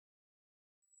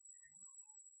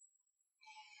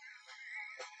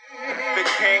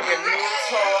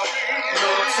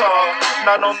talk.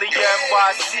 Not only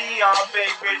NYC, I'm Bay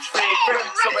Ridge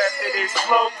favorite. So after this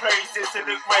flow, praises to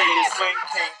the greatest Swing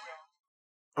King.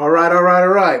 All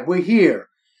right. We're here.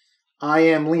 I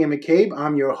am Liam McCabe.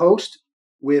 I'm your host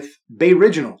with Bay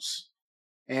Originals.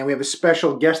 And we have a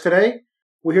special guest today.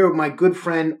 We're here with my good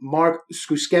friend Mark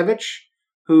Skuskevich,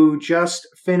 who just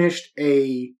finished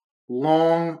a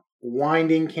long,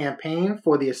 winding campaign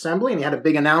for the Assembly. And he had a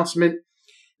big announcement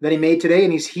that he made today.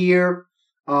 And he's here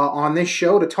on this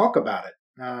show to talk about it.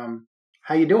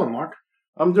 How you doing, Mark?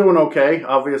 I'm doing okay.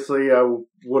 Obviously, I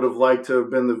would have liked to have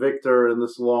been the victor in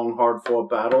this long, hard-fought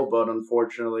battle, but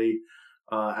unfortunately,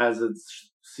 as it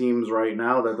seems right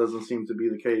now, that doesn't seem to be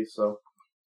the case.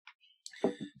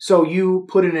 So you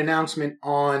put an announcement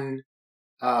on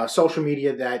social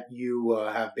media that you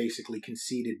have basically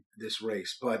conceded this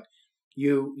race, but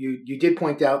you did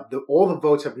point out that all the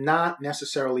votes have not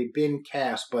necessarily been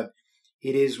cast, but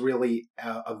it is really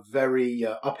a very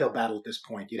uphill battle at this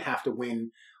point. You'd have to win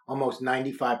almost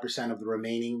 95% of the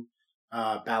remaining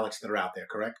ballots that are out there,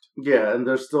 correct? Yeah, and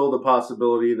there's still the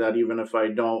possibility that even if I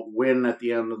don't win at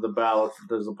the end of the ballot,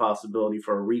 there's a possibility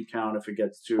for a recount if it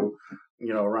gets to,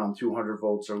 around 200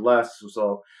 votes or less.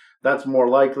 So that's more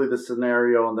likely the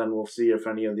scenario, and then we'll see if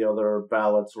any of the other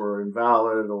ballots were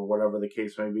invalid or whatever the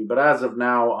case may be. But as of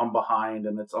now, I'm behind,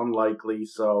 and it's unlikely.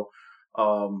 So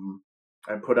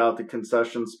I put out the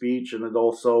concession speech, and it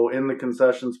also, in the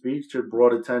concession speech, it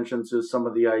brought attention to some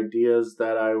of the ideas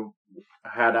that I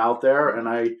had out there. And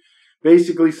I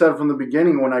basically said from the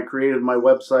beginning, when I created my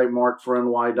website,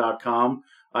 markforny.com,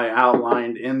 I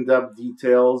outlined in-depth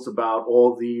details about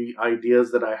all the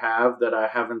ideas that I have that I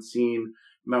haven't seen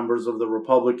members of the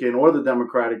Republican or the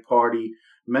Democratic Party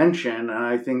mention. And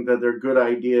I think that they're good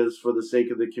ideas for the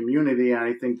sake of the community. And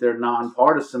I think they're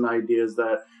nonpartisan ideas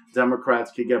that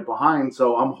Democrats could get behind.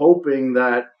 So I'm hoping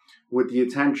that with the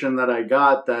attention that I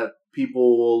got, that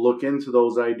people will look into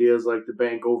those ideas like the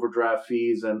bank overdraft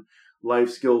fees and life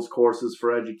skills courses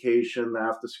for education, the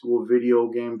after-school video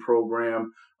game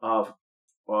program,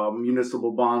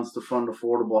 municipal bonds to fund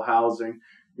affordable housing.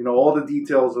 All the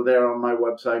details are there on my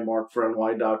website,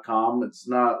 markforny.com. It's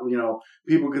not,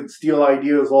 people could steal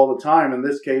ideas all the time. In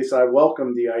this case, I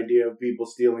welcome the idea of people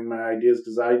stealing my ideas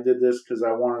because I did this because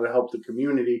I wanted to help the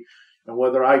community. And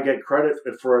whether I get credit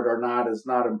for it or not is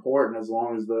not important as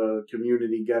long as the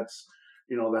community gets,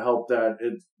 the help that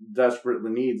it desperately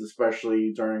needs,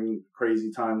 especially during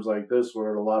crazy times like this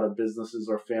where a lot of businesses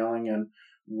are failing and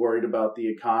worried about the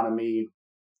economy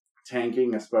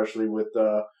tanking, especially with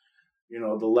the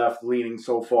left leaning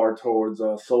so far towards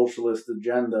a socialist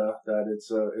agenda that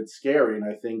it's scary. And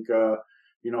I think,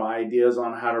 ideas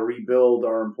on how to rebuild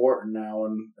are important now.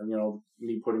 And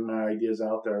me putting my ideas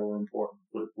out there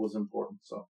was important.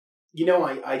 So,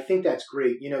 I think that's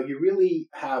great. You really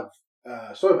have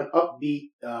sort of an upbeat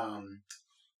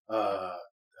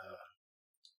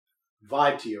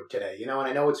vibe to you today, and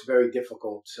I know it's very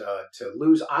difficult to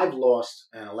lose. I've lost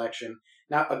an election.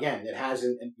 Now, again,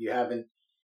 you haven't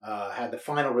had the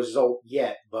final result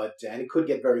yet, and it could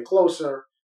get very closer.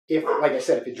 If, like I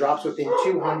said, if it drops within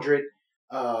 200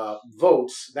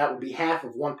 votes, that would be half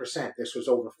of 1%. This was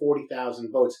over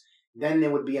 40,000 votes. Then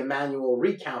there would be a manual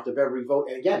recount of every vote,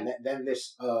 and again, then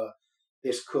this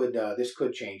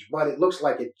could change. But it looks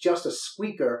like it's just a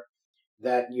squeaker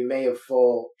that you may have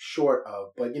fall short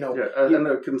of. But and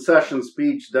a concession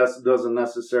speech doesn't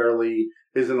necessarily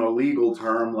isn't a legal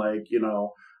term like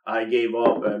I gave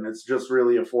up, and it's just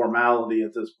really a formality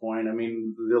at this point. I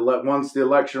mean, once the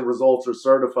election results are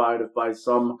certified, if by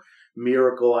some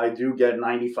miracle I do get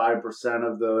 95%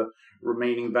 of the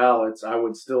remaining ballots, I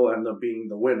would still end up being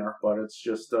the winner. But it's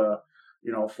just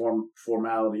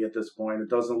formality at this point. It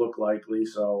doesn't look likely.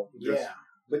 So yeah,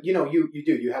 but you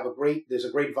do. You have there's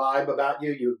a great vibe about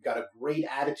you. You've got a great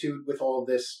attitude with all of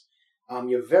this.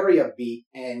 You're very upbeat,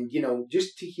 and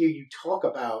just to hear you talk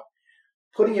about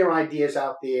putting your ideas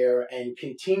out there and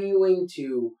continuing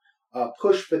to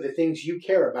push for the things you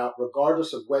care about,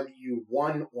 regardless of whether you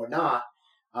won or not.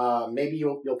 Maybe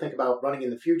you'll think about running in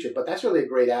the future, but that's really a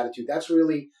great attitude. That's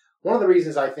really one of the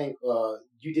reasons I think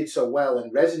you did so well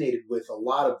and resonated with a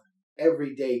lot of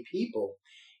everyday people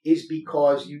is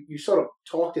because you sort of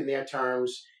talked in their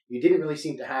terms. You didn't really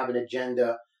seem to have an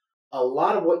agenda. A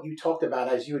lot of what you talked about,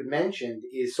 as you had mentioned,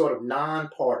 is sort of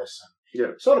nonpartisan.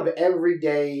 Yeah. Sort of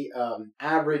everyday,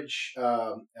 average,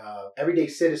 everyday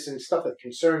citizen stuff that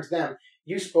concerns them.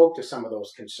 You spoke to some of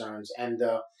those concerns, and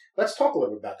let's talk a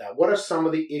little bit about that. What are some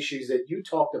of the issues that you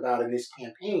talked about in this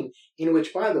campaign, in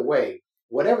which, by the way,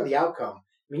 whatever the outcome,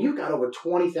 I mean, you got over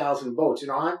 20,000 votes.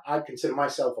 I consider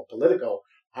myself a Politico.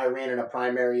 I ran in a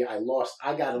primary. I lost.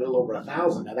 I got a little over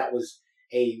 1,000. Now, that was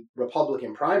a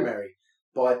Republican primary,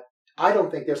 but I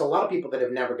don't think there's a lot of people that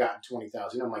have never gotten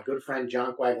 20,000. You know, my good friend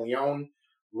John Quaglione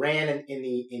ran in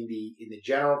the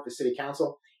general for city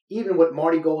council. Even what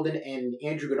Marty Golden and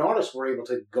Andrew Gennardis were able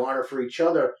to garner for each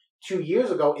other 2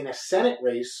 years ago in a Senate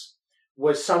race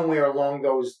was somewhere along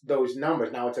those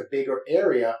numbers. Now it's a bigger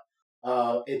area.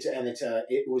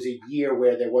 It was a year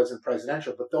where there wasn't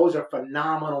presidential, but those are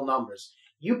phenomenal numbers.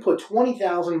 You put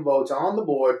 20,000 votes on the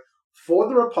board for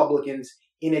the Republicans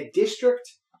in a district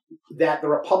that the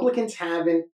Republicans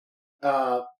haven't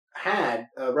had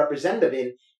a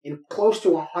representative in close to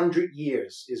 100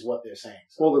 years, is what they're saying.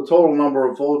 So. Well, the total number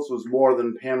of votes was more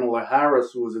than Pamela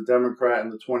Harris, who was a Democrat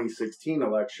in the 2016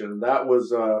 election. That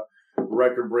was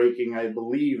record-breaking, I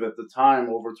believe, at the time,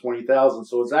 over 20,000.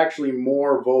 So it's actually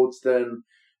more votes than,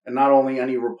 and not only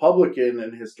any Republican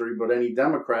in history, but any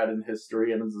Democrat in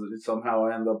history. And it somehow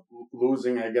end up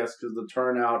losing, I guess, because the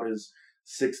turnout is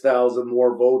 6,000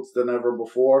 more votes than ever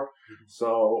before. Mm-hmm.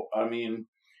 So, I mean,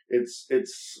 it's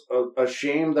a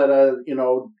shame that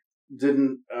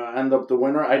didn't end up the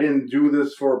winner. I didn't do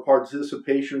this for a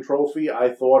participation trophy. I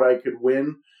thought I could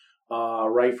win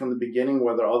right from the beginning,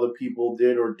 whether other people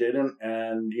did or didn't.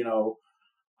 And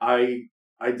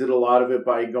I did a lot of it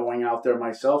by going out there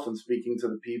myself and speaking to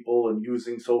the people and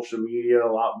using social media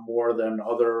a lot more than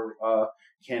other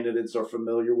candidates are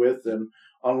familiar with. And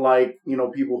unlike,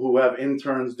 people who have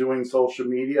interns doing social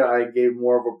media, I gave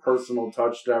more of a personal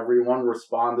touch to everyone,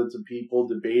 responded to people,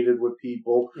 debated with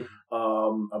people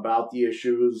about the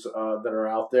issues that are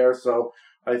out there. So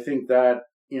I think that,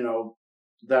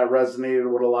 that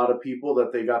resonated with a lot of people,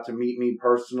 that they got to meet me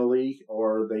personally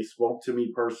or they spoke to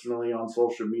me personally on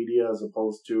social media as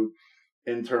opposed to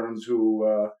interns who,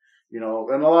 and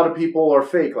a lot of people are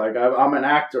fake. Like I'm an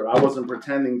actor. I wasn't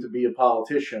pretending to be a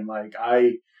politician. Like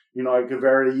I could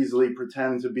very easily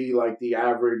pretend to be like the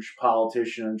average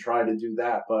politician and try to do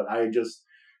that. But I just,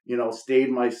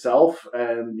 stayed myself.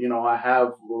 And, I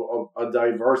have a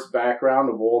diverse background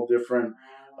of all different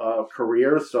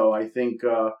careers. So I think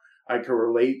I could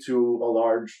relate to a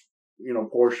large,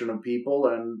 portion of people.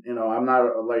 And, I'm not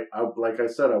like I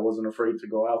said, I wasn't afraid to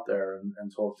go out there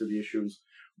and talk to the issues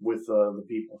with the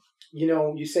people.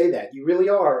 You say that. You really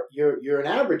are. You're an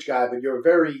average guy, but you're a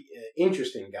very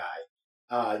interesting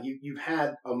guy. You've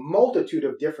had a multitude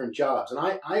of different jobs. And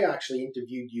I actually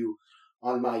interviewed you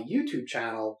on my YouTube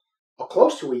channel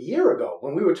close to a year ago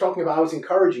when we were talking about, I was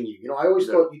encouraging you. I always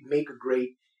thought you'd make a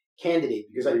great candidate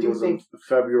because I do think in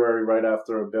February, right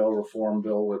after a bail reform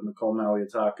bill with Nicole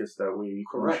Malliotakis, that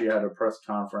when she had a press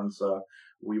conference,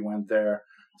 we went there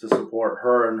to support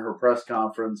her in her press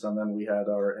conference, and then we had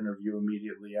our interview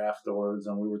immediately afterwards,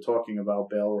 and we were talking about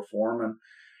bail reform. And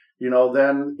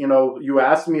then you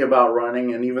asked me about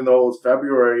running, and even though it was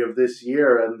February of this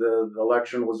year and the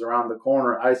election was around the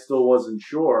corner, I still wasn't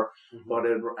sure. Mm-hmm. But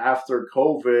after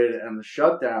COVID and the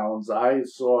shutdowns, I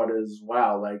saw it as,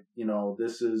 wow,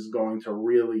 this is going to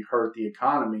really hurt the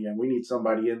economy, and we need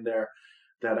somebody in there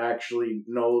that actually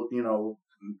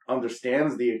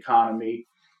understands the economy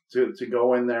to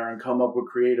go in there and come up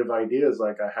with creative ideas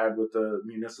like I had with the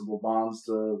municipal bonds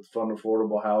to fund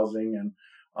affordable housing, and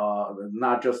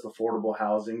not just affordable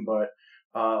housing, but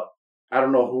I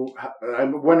don't know I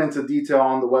went into detail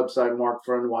on the website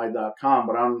markforny.com,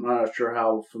 but I'm not sure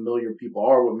how familiar people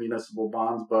are with municipal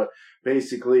bonds. But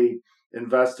basically,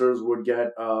 investors would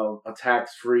get a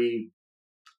tax-free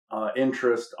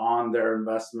interest on their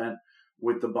investment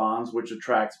with the bonds, which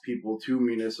attracts people to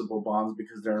municipal bonds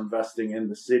because they're investing in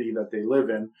the city that they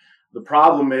live in. The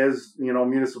problem is,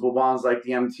 municipal bonds like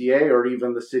the MTA or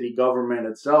even the city government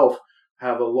itself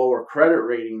have a lower credit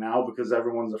rating now because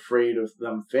everyone's afraid of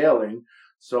them failing.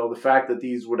 So the fact that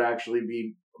these would actually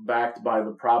be backed by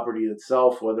the property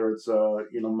itself, whether it's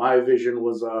my vision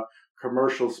was a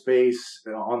commercial space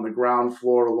on the ground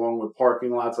floor along with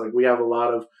parking lots. Like we have a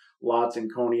lot of lots in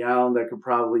Coney Island that could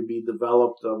probably be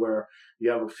developed where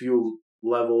you have a few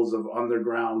levels of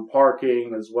underground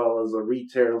parking as well as a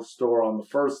retail store on the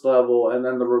first level, and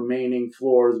then the remaining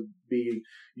floors be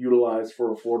utilized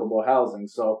for affordable housing.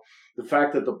 So the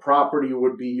fact that the property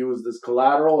would be used as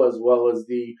collateral as well as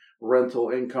the rental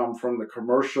income from the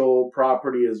commercial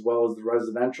property as well as the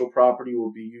residential property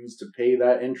will be used to pay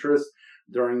that interest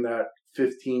during that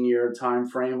 15-year time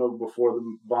frame of before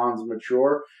the bonds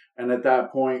mature. And at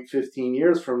that point, 15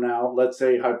 years from now, let's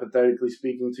say hypothetically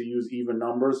speaking, to use even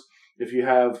numbers, if you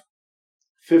have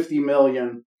 50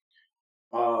 million,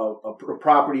 a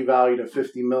property valued at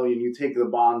 50 million, you take the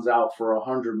bonds out for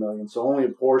 100 million. So only a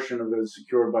portion of it is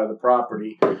secured by the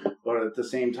property. But at the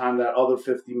same time, that other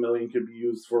 50 million could be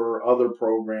used for other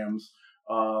programs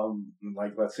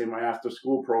like let's say my after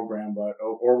school program, but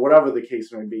or whatever the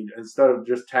case may be. Instead of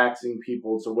just taxing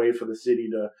people, it's a way for the city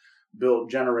to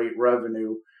generate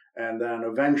revenue. And then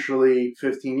eventually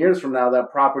 15 years from now,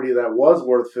 that property that was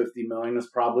worth 50 million is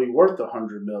probably worth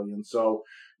 100 million. So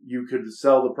you could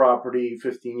sell the property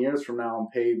 15 years from now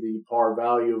and pay the par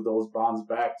value of those bonds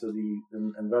back to the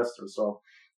investors. So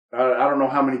I don't know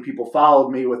how many people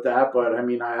followed me with that, but I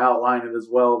mean, I outlined it as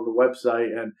well on the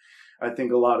website, and I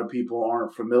think a lot of people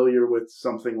aren't familiar with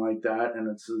something like that, and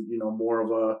it's more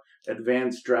of a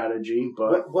advanced strategy.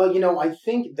 But well, I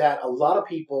think that a lot of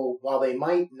people, while they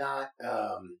might not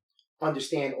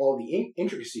understand all the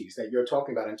intricacies that you're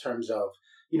talking about in terms of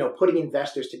putting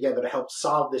investors together to help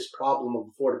solve this problem of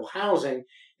affordable housing,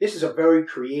 this is a very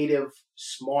creative,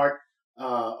 smart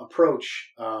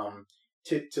approach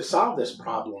to solve this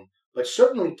problem. But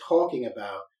certainly talking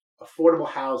about affordable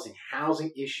housing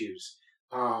issues,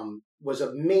 was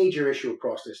a major issue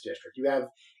across this district.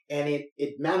 And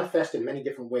it manifests in many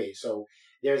different ways. So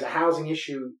there's a housing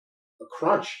issue, a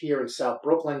crunch here in South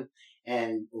Brooklyn,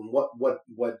 and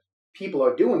what people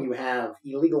are doing. You have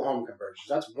illegal home conversions.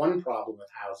 That's one problem with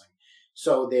housing.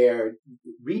 So they're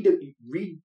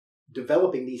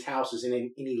redeveloping these houses in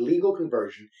an illegal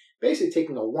conversion, basically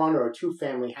taking a 1 or 2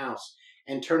 family house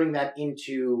and turning that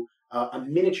into a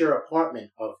miniature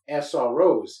apartment of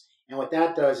SROs. And what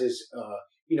that does is,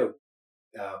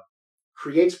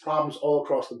 creates problems all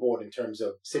across the board in terms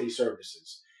of city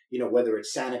services, whether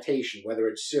it's sanitation, whether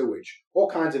it's sewage, all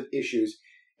kinds of issues.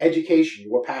 Education,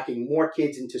 we're packing more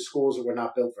kids into schools that were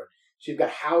not built for. So you've got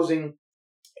housing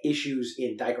issues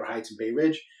in Dyker Heights and Bay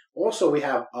Ridge. Also, we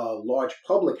have large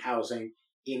public housing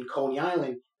in Coney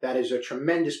Island that is a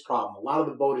tremendous problem. A lot of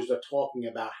the voters are talking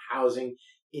about housing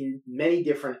in many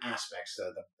different aspects,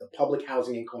 the public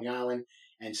housing in Coney Island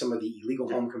and some of the illegal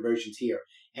home conversions here.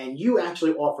 And you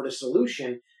actually offered a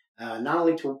solution not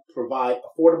only to provide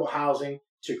affordable housing,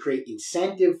 to create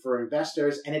incentive for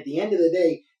investors, and at the end of the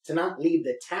day, to not leave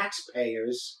the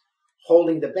taxpayers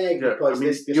holding the bag because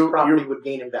this property would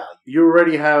gain in value. You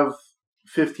already have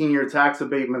 15-year tax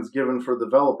abatements given for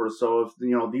developers. So if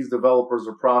these developers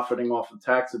are profiting off of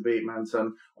tax abatements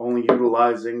and only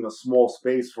utilizing the small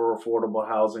space for affordable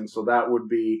housing, so that would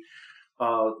be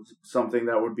something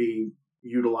that would be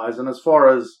utilized. And as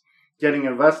far as getting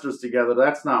investors together,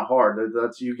 that's not hard.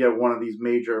 You get one of these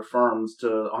major firms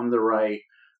to underwrite.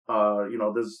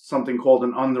 There's something called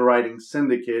an underwriting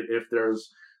syndicate if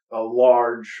there's a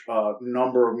large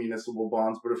number of municipal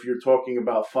bonds. But if you're talking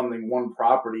about funding one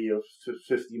property of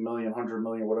 50 million, 100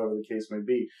 million, whatever the case may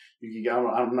be,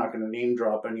 I'm not going to name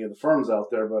drop any of the firms out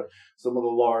there, but some of the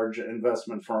large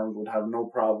investment firms would have no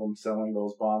problem selling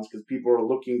those bonds because people are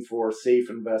looking for safe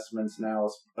investments now,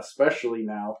 especially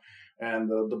now. And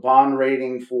the bond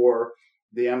rating for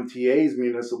the MTA's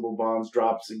municipal bonds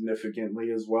dropped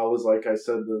significantly, as well as, like I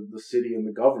said, the city and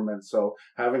the government. So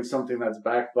having something that's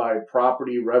backed by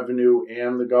property, revenue,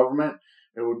 and the government,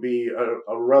 it would be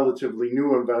a relatively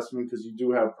new investment because you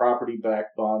do have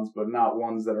property-backed bonds, but not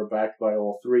ones that are backed by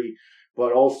all three.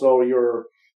 But also you're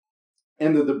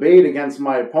in the debate against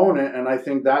my opponent, and I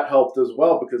think that helped as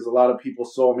well because a lot of people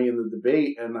saw me in the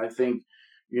debate, and I think,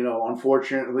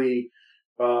 unfortunately,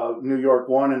 New York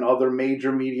One and other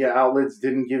major media outlets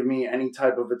didn't give me any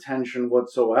type of attention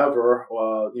whatsoever.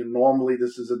 Normally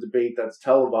this is a debate that's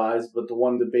televised, but the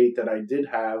one debate that I did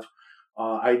have,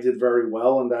 I did very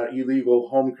well, and that illegal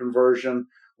home conversion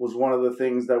was one of the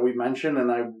things that we mentioned.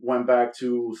 And I went back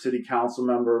to City Council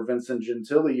member Vincent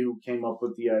Gentile, who came up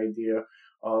with the idea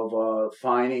of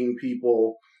fining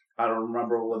people. I don't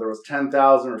remember whether it was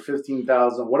 $10,000 or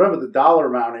 $15,000, whatever the dollar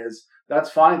amount is. That's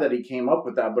fine that he came up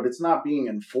with that, but it's not being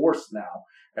enforced now.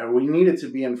 And we need it to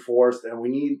be enforced. And we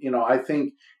need, I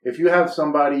think if you have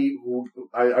somebody who,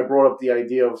 I brought up the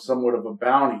idea of somewhat of a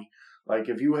bounty. Like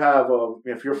if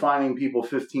you're fining people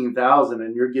 $15,000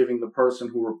 and you're giving the person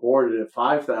who reported it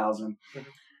 $5,000,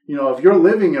 if you're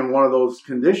living in one of those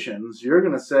conditions, you're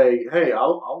going to say, hey,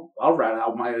 I'll rat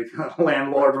out my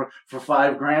landlord for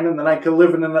 $5,000 and then I could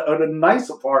live in a nice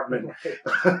apartment.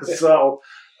 So,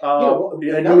 and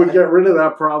you would get rid of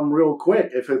that problem real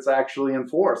quick if it's actually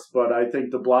enforced. But I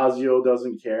think de Blasio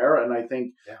doesn't care, and I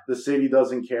think the city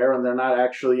doesn't care, and they're not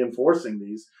actually enforcing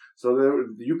these. So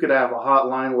you could have a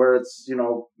hotline where it's,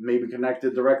 maybe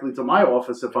connected directly to my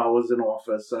office if I was in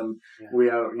office, and we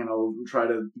have, try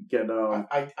to get.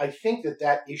 I think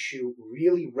that issue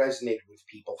really resonated with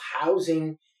people.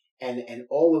 Housing and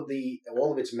all of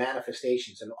its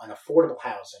manifestations and affordable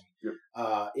housing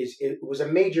it was a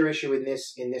major issue in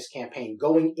this campaign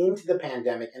going into the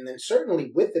pandemic, and then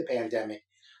certainly with the pandemic,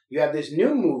 you have this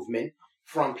new movement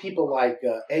from people like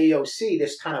AOC,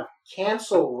 this kind of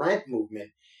cancel rent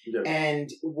movement. Yeah. And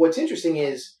what's interesting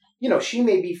is, she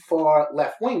may be far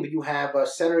left wing, but you have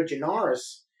Senator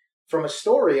Janoris from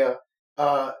Astoria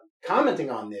commenting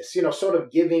on this, sort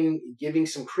of giving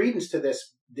some credence to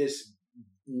this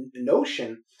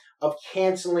notion of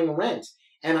canceling rent.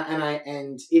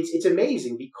 And it's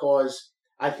amazing, because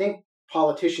I think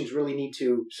politicians really need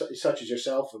to, such as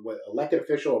yourself, elected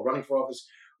official or running for office,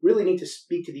 really need to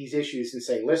speak to these issues and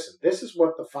say, listen, this is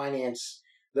what the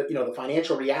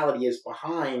financial reality is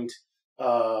behind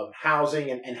housing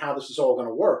and how this is all going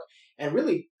to work, and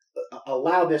really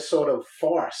allow this sort of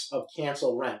farce of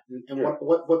cancel rent. And Yeah.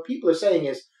 what people are saying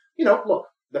is, look,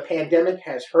 the pandemic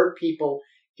has hurt people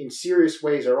in serious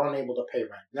ways are unable to pay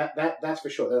rent. That's for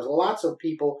sure. There's lots of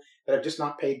people that have just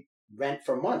not paid rent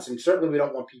for months, and certainly we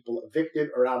don't want people evicted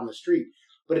or out on the street.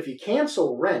 But if you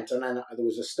cancel rent, and then there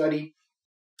was a study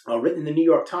written in the New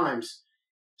York Times,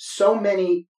 so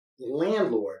many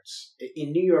landlords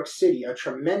in New York City, a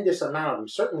tremendous amount of them,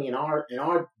 certainly in our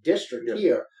district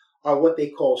here, are what they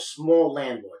call small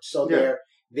landlords. So they're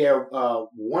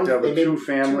one. They have a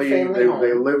two-family.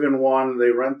 They live in one, they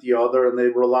rent the other, and they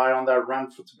rely on that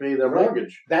rent to pay their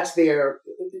mortgage. That's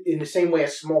in the same way a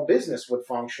small business would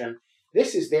function.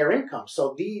 This is their income.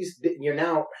 So you're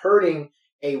now hurting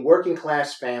a working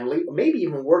class family, or maybe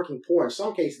even working poor. In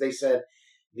some cases, they said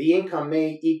the income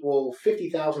may equal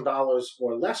 $50,000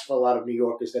 or less for a lot of New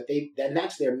Yorkers. Then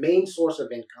that's their main source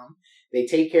of income. They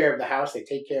take care of the house. They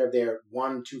take care of their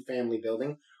 1-2 family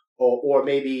building, or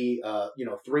maybe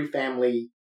 3-family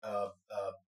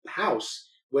house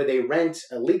where they rent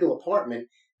a legal apartment.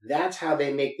 That's how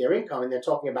they make their income, and they're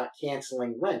talking about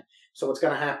canceling rent. So what's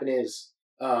going to happen is,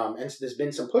 and there's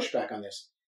been some pushback on this,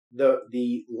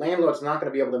 the landlord's not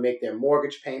going to be able to make their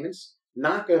mortgage payments,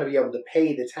 not going to be able to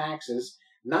pay the taxes,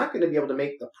 not going to be able to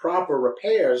make the proper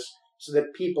repairs so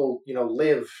that people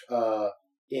live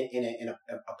in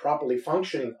a properly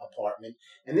functioning apartment.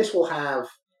 And this will have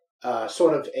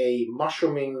sort of a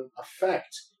mushrooming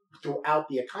effect throughout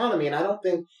the economy. And I don't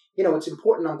think, it's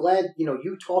important. I'm glad,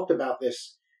 you talked about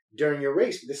this during your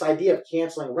race. This idea of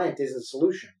canceling rent isn't a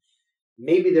solution.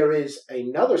 Maybe there is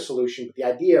another solution, but the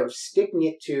idea of sticking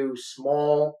it to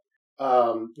small,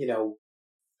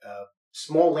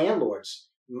 small landlords,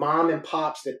 mom and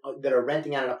pops that are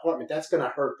renting out an apartment, that's going to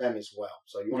hurt them as well.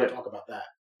 So you want to talk about that?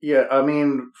 Yeah, I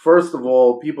mean, first of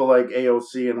all, people like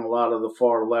AOC and a lot of the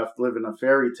far left live in a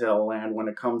fairy tale land when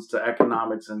it comes to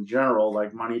economics in general.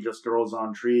 Like, money just grows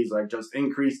on trees. Like, just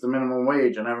increase the minimum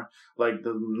wage and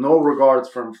no regards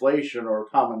for inflation or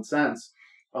common sense.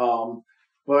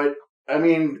 But I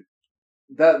mean,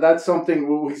 that's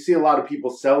something we see a lot of people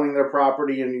selling their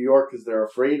property in New York because they're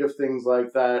afraid of things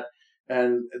like that.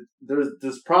 And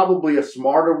there's probably a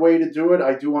smarter way to do it.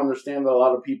 I do understand that a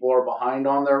lot of people are behind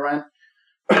on their rent.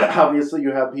 Obviously,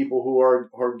 you have people who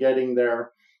are getting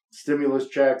their stimulus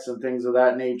checks and things of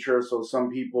that nature. So some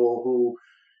people who,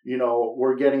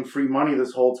 were getting free money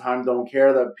this whole time don't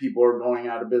care that people are going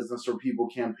out of business or people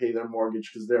can't pay their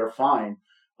mortgage because they're fine.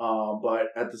 But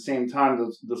at the same time,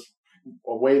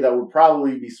 a way that would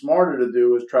probably be smarter to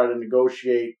do is try to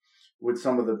negotiate with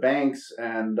some of the banks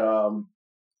and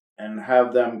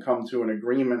have them come to an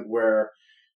agreement where,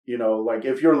 like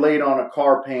if you're late on a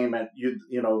car payment,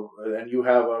 and you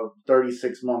have a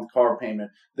 36-month car payment,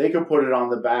 they can put it on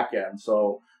the back end.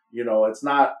 So, it's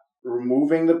not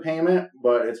removing the payment,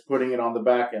 but it's putting it on the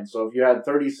back end. So if you had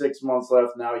 36 months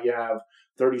left, now you have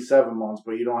 37 months,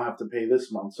 but you don't have to pay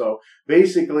this month. So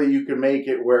basically you can make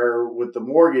it where with the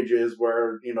mortgages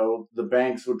where, the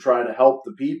banks would try to help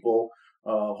the people.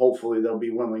 Hopefully they'll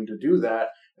be willing to do that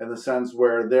in the sense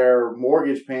where their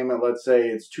mortgage payment, let's say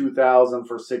it's $2,000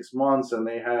 for 6 months and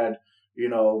they had,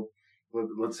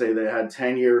 let's say they had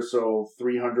 10 years, so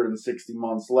 360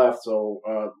 months left. So,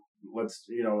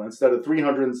 instead of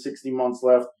 360 months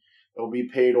left, it'll be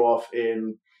paid off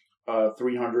in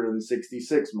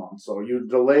 366 months. So you're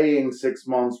delaying 6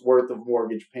 months worth of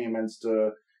mortgage payments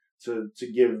to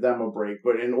give them a break.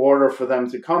 But in order for them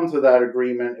to come to that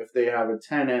agreement, if they have a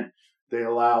tenant, they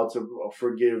allow to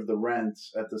forgive the rent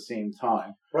at the same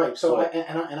time. Right. So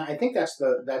I think that's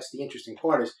the interesting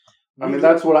part is. I mean,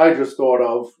 that's what I just thought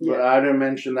of. Yeah. But I didn't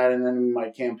mention that in my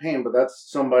campaign, but that's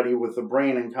somebody with a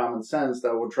brain and common sense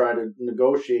that would try to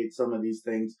negotiate some of these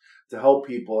things to help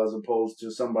people, as opposed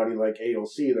to somebody like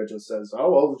AOC that just says,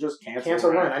 "Oh, well, just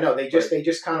cancel rent." I know they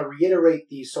just kind of reiterate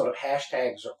these sort of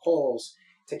hashtags or calls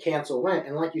to cancel rent,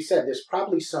 and like you said, there's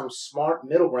probably some smart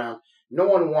middle ground. No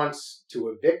one wants to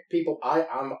evict people.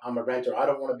 I'm a renter. I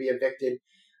don't want to be evicted.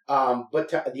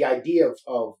 But the idea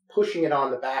of pushing it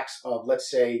on the backs of, let's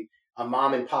say, a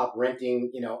mom and pop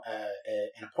renting,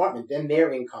 an apartment, then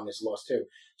their income is lost too.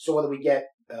 So whether we get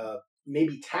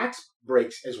maybe tax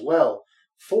breaks as well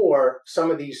for some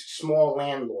of these small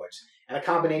landlords, and a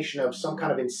combination of some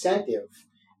kind of incentive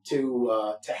to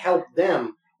help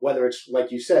them, whether it's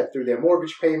like you said through their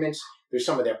mortgage payments, through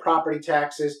some of their property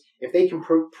taxes, if they can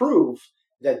prove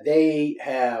that they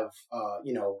have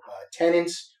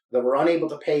tenants that were unable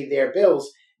to pay their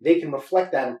bills, they can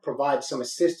reflect that and provide some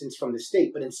assistance from the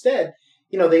state. But instead,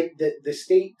 the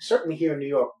state, certainly here in New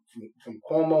York, from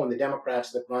Cuomo and the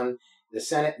Democrats that run the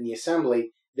Senate and the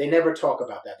Assembly, they never talk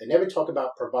about that. They never talk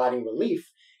about providing relief.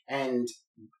 And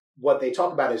what they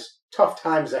talk about is tough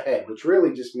times ahead, which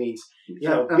really just means,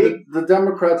 big. The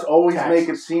Democrats always taxes. make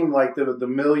it seem like the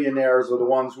millionaires are the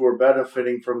ones who are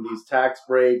benefiting from these tax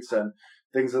breaks and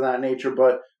things of that nature,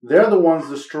 but they're the ones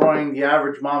destroying the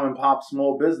average mom and pop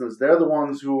small business. They're the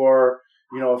ones who are,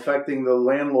 affecting the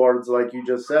landlords, like you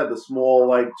just said, the small,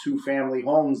 2-family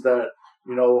homes that,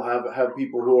 have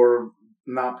people who are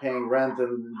not paying rent,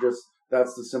 and just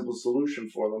that's the simple solution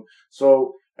for them.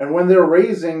 So, and when they're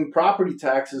raising property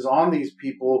taxes on these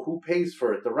people, who pays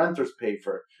for it? The renters pay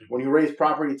for it. When you raise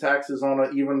property taxes on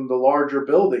even the larger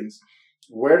buildings,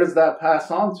 where does that pass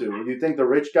on to? You think the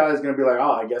rich guy is going to be like,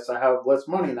 oh, I guess I have less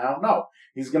money now? No,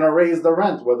 he's going to raise the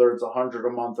rent, whether it's $100 a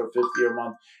month or $50 a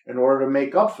month, in order to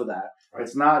make up for that. Right.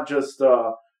 It's not just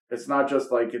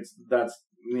like that's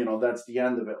the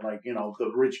end of it.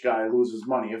 The rich guy loses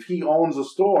money. If he owns a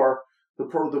store, the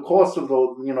cost of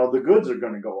the goods are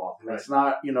going to go up. Right. It's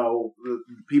not,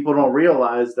 people don't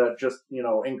realize that just,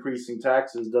 increasing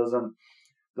taxes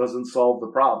doesn't solve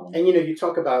the problem. And, you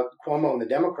talk about Cuomo and the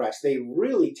Democrats, they've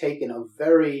really taken a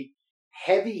very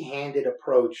heavy-handed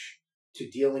approach to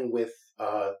dealing with,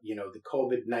 the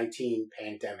COVID-19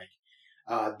 pandemic.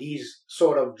 These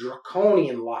sort of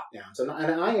draconian lockdowns. And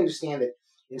I understand that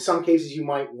in some cases you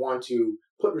might want to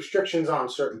put restrictions on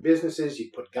certain businesses, you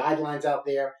put guidelines out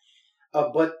there,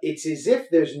 but it's as if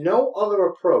there's no other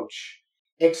approach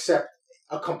except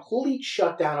a complete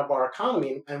shutdown of our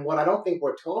economy. And what I don't think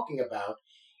we're talking about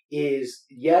is,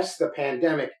 yes, the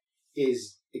pandemic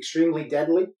is extremely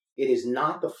deadly. It is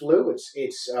not the flu.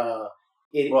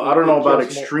 I don't know about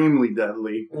extremely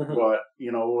deadly, but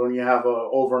when you have a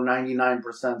over 99%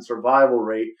 survival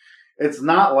rate, it's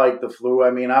not like the flu.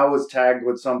 I mean, I was tagged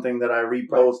with something that I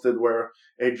reposted where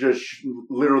it just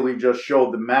literally just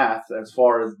showed the math as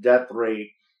far as death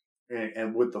rate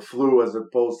and with the flu as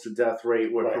opposed to death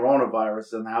rate with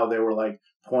coronavirus, and how they were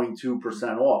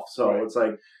 0.2% off. So it's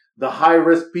like the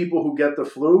high-risk people who get the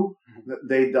flu,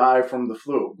 they die from the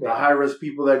flu. Right. The high-risk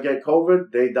people that get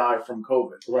COVID, they die from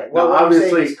COVID. Right. Well, now,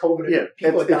 obviously, COVID,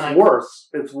 it's worse.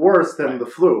 It's worse than the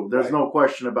flu. There's no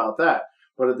question about that.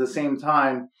 But at the same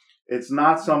time, it's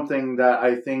not something that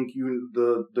I think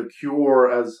the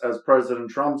cure, as President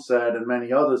Trump said and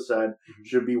many others said,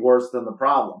 should be worse than the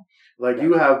problem.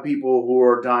 You have people who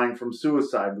are dying from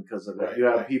suicide because of it. Right. You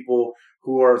have people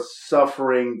who are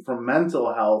suffering from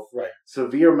mental health,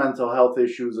 severe mental health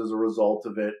issues as a result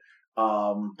of it.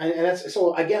 And that's,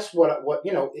 so I guess what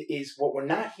is what we're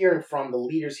not hearing from the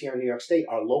leaders here in New York State,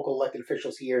 our local elected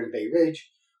officials here in Bay Ridge,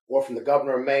 or from the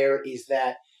governor and mayor, is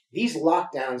that these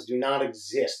lockdowns do not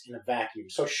exist in a vacuum.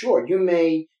 So sure, you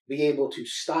may be able to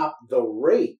stop the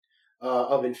rate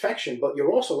of infection, but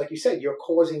you're also, like you said, you're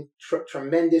causing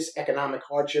tremendous economic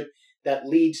hardship that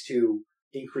leads to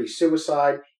increased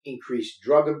suicide, increased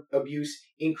drug abuse,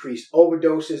 increased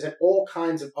overdoses, and all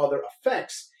kinds of other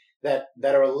effects that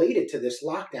are related to this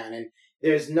lockdown. And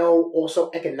there's no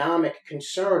also economic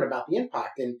concern about the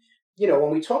impact. And,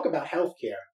 when we talk about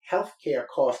healthcare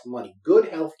costs money. Good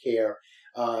healthcare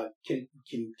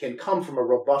can come from a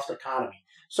robust economy.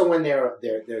 So when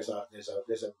there's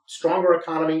a stronger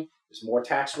economy, there's more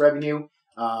tax revenue,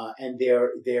 and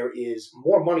there is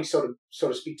more money, so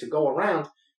to speak, to go around.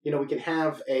 We can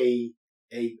have a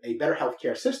better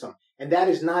healthcare system, and that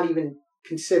is not even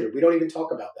considered. We don't even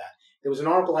talk about that. There was an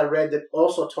article I read that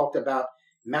also talked about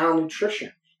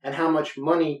malnutrition and how much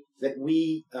money that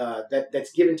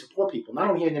that's given to poor people, not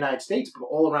only here in the United States but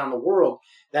all around the world.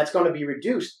 That's going to be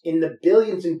reduced in the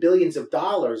billions and billions of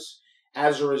dollars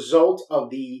as a result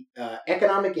of the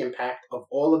economic impact of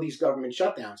all of these government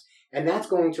shutdowns, and that's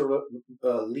going to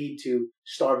lead to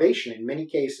starvation in many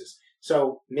cases.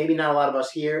 So maybe not a lot of us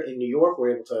here in New York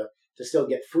were able to still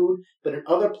get food, but in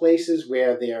other places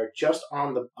where they are just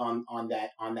on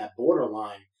that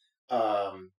borderline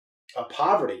of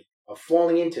poverty, of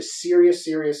falling into serious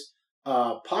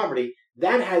poverty,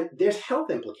 there's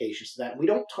health implications to that. We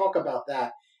don't talk about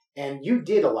that, and you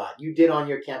did a lot. You did on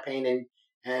your campaign,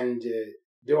 and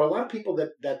there were a lot of people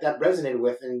that resonated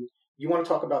with, and you want to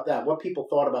talk about that? What people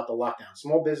thought about the lockdown?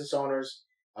 Small business owners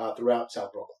throughout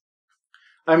South Brooklyn.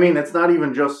 I mean, it's not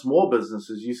even just small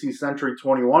businesses. You see Century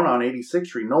 21 on 86th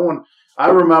Street. I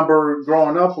remember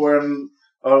growing up when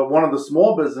one of the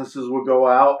small businesses would go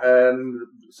out and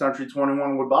Century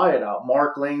 21 would buy it out.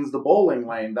 Mark Lane's, the bowling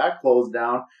lane, that closed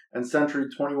down, and Century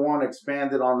 21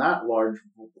 expanded on that large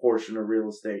portion of real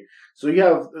estate. So you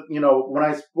have, when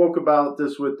I spoke about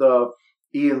this with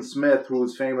Ian Smith, who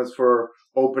was famous for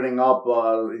opening up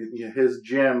his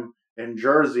gym in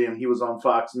Jersey, and he was on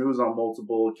Fox News on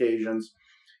multiple occasions.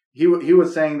 He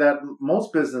was saying that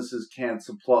most businesses can't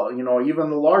supply, even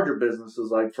the larger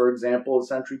businesses, like, for example,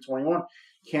 Century 21,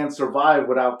 can't survive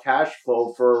without cash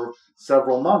flow for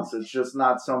several months. It's just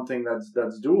not something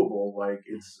that's doable. Like,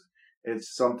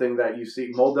 it's something that you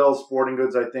see. Modell Sporting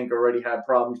Goods, I think, already had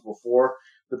problems before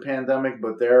the pandemic,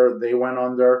 but they went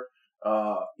under.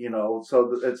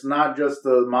 So it's not just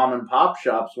the mom and pop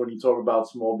shops when you talk about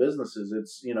small businesses.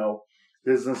 It's,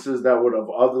 businesses that would have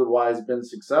otherwise been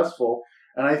successful.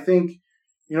 And I think,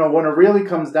 when it really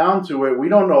comes down to it, we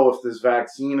don't know if this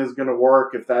vaccine is going to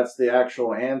work, if that's the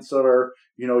actual answer.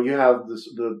 You have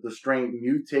the strain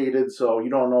mutated, so you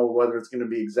don't know whether it's going to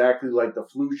be exactly like the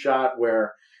flu shot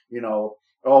where, oh,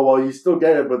 well, you still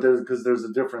get it, but because there's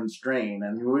a different strain.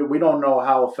 And we don't know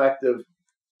how effective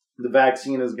the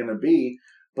vaccine is going to be.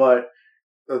 But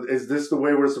is this the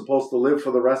way we're supposed to live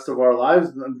for the rest of our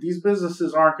lives? These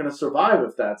businesses aren't going to survive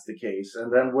if that's the case.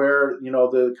 And then where,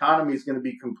 the economy is going to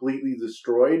be completely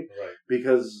destroyed, right?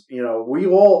 Because, we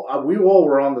all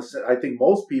were I think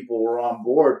most people were on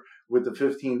board with the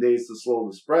 15 days to slow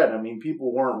the spread. I mean,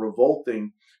 people weren't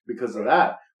revolting because of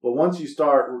that. But once you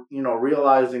start,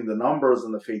 realizing the numbers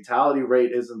and the fatality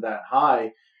rate isn't that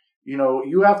high,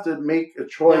 you have to make a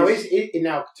choice.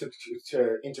 Now,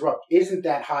 to interrupt, isn't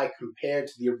that high compared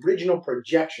to the original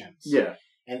projections? Yeah.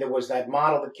 And there was that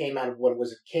model that came out of, what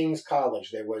was it, King's College.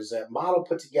 There was a model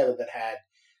put together that had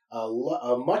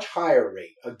a much higher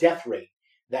rate, a death rate,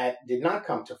 that did not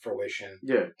come to fruition.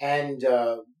 Yeah. And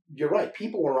you're right.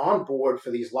 People were on board for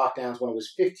these lockdowns when it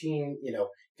was 15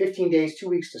 days, 2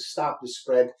 weeks to stop the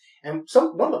spread. And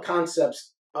one of the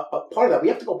concepts, part of that, we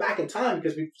have to go back in time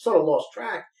because we've sort of lost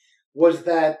track, was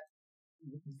that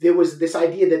there was this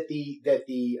idea that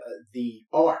the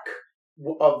arc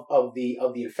of the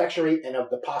infection rate and of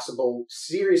the possible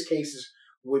serious cases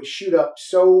would shoot up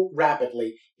so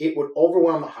rapidly it would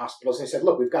overwhelm the hospitals. And they said,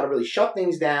 look, we've got to really shut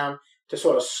things down to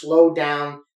sort of slow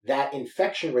down that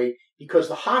infection rate because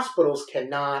the hospitals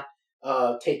cannot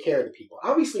take care of the people.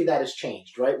 Obviously, that has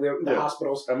changed, right? Where the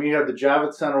hospitals. I mean, the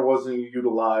Javits Center wasn't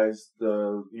utilized.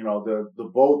 The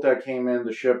boat that came in,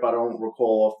 the ship, I don't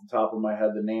recall off the top of my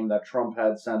head the name that Trump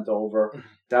had sent over.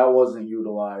 That wasn't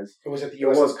utilized. It was at the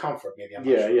USS Comfort, maybe. I'm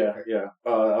not sure. Yeah.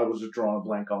 I was just drawing a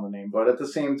blank on the name, but at the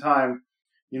same time,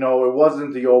 it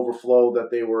wasn't the overflow that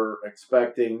they were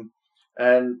expecting.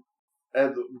 And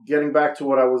getting back to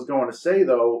what I was going to say,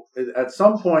 though, at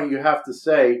some point you have to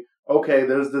say, okay,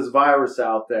 there's this virus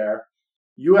out there.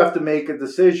 You have to make a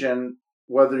decision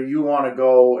whether you want to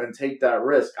go and take that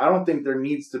risk. I don't think there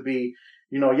needs to be,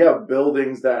 you have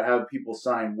buildings that have people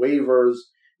sign waivers.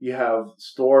 You have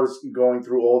stores going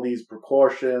through all these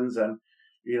precautions and,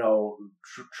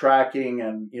 tracking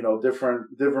and, different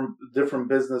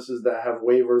businesses that have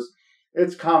waivers.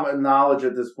 It's common knowledge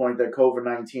at this point that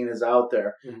COVID-19 is out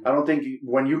there. Mm-hmm. I don't think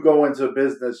when you go into a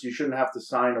business, you shouldn't have to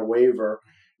sign a waiver.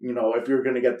 If you're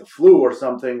going to get the flu or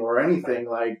something or anything,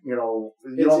 like,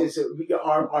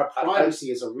 our privacy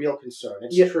is a real concern.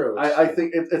 It's true. I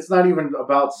think it's not even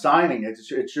about signing.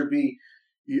 It should be,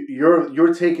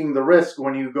 you're taking the risk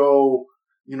when you go,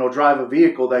 drive a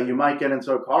vehicle that you might get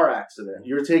into a car accident.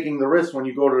 You're taking the risk when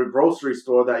you go to the grocery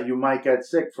store that you might get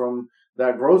sick from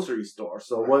that grocery store.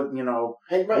 So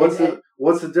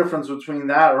what's the difference between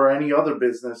that or any other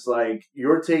business? Like,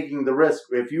 you're taking the risk.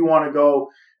 If you want to go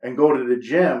to the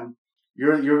gym,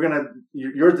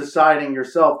 you're deciding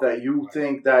yourself that you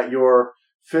think that your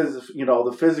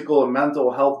the physical and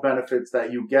mental health benefits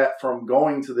that you get from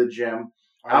going to the gym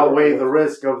outweigh the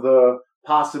risk of the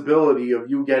possibility of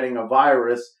you getting a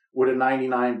virus with a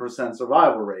 99%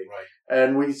 survival rate. Right.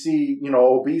 And we see,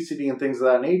 obesity and things of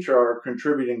that nature are a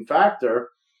contributing factor,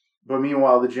 but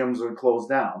meanwhile the gyms are closed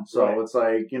down. So It's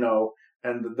like,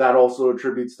 and that also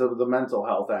attributes to the mental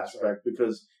health aspect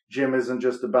because gym isn't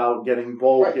just about getting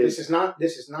bulk. Right. This has not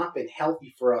been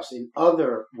healthy for us in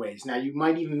other ways. Now, you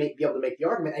might even be able to make the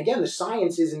argument. Again, the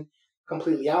science isn't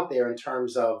completely out there in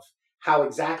terms of how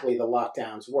exactly the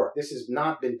lockdowns work. This has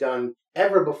not been done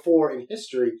ever before in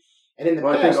history. And in the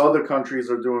Well, I past, think other countries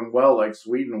are doing well, like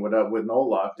Sweden, with no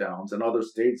lockdowns, and other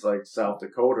states like South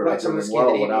Dakota right, are some of the doing well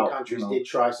Scandinavian without. countries did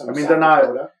try some. I of mean, South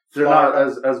Dakota, they're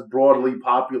Florida. not as broadly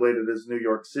populated as New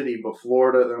York City, but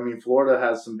Florida. I mean, Florida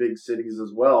has some big cities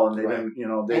as well, and they Right. didn't. You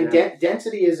know,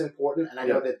 density is important, and I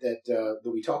know that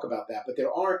we talk about that. But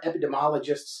there are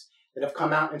epidemiologists that have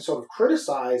come out and sort of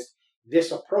criticized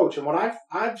this approach. And what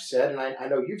I've said, and I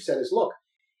know you've said, is look,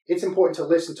 it's important to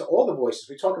listen to all the voices.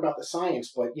 We talk about the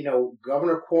science, but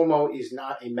Governor Cuomo is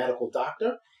not a medical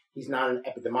doctor. He's not an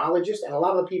epidemiologist, and a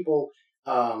lot of the people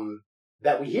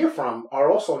that we hear from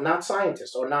are also not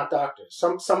scientists or not doctors.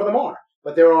 Some of them are,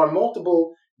 but there are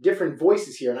multiple different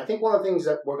voices here. And I think one of the things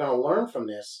that we're going to learn from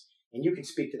this, and you can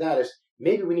speak to that, is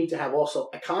maybe we need to have also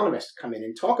economists come in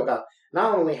and talk about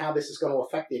not only how this is going to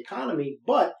affect the economy,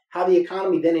 but how the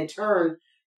economy then in turn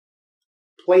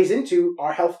plays into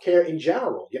our healthcare in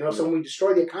general. So when we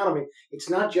destroy the economy,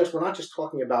 we're not just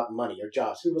talking about money or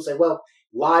jobs. People say, well,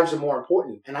 lives are more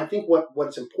important. And I think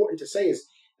what's important to say is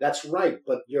that's right,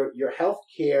 but your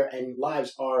healthcare and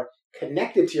lives are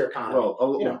connected to your economy. Well,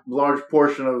 a large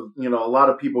portion of, a lot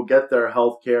of people get their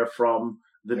healthcare from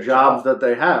the Their jobs job. that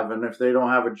they have. And if they don't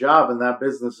have a job and that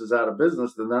business is out of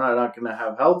business, then they're not going to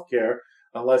have healthcare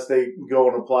unless they go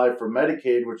and apply for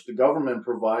Medicaid, which the government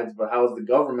provides. But how is the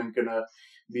government going to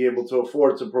be able to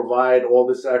afford to provide all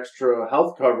this extra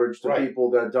health coverage to people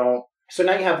that don't? So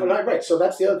now you have right. So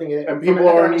that's the other thing. And people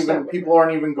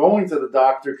aren't even going to the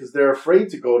doctor because they're afraid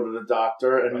to go to the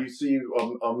doctor. And you see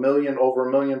over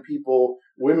a million people,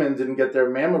 women didn't get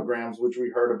their mammograms, which we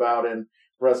heard about in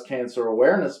Breast Cancer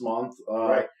Awareness Month,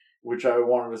 which I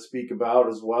wanted to speak about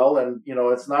as well. And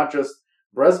it's not just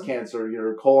breast cancer,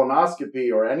 your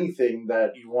colonoscopy or anything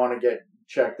that you want to get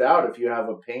checked out. If you have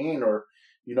a pain or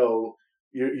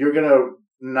you're gonna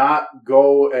not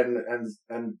go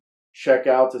and check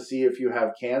out to see if you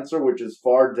have cancer, which is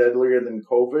far deadlier than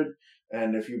COVID.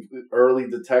 And if early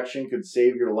detection could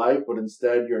save your life, but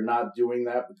instead you're not doing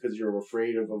that because you're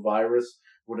afraid of a virus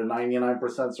with a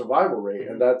 99% survival rate.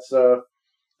 Mm-hmm. And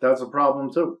that's a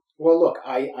problem too. Well, look,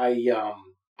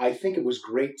 I think it was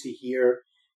great to hear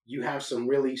you have some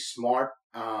really smart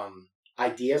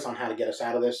ideas on how to get us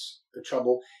out of this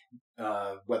trouble,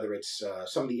 whether it's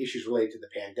some of the issues related to the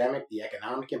pandemic, the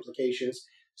economic implications,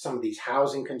 some of these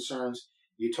housing concerns.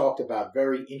 You talked about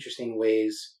very interesting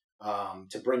ways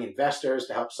to bring investors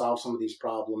to help solve some of these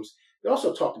problems. You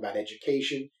also talked about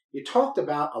education. You talked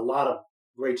about a lot of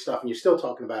great stuff, and you're still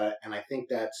talking about it, and I think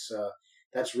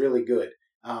that's really good.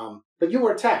 But you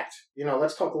were attacked.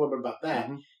 Let's talk a little bit about that.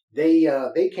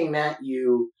 Mm-hmm. They came at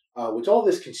you with all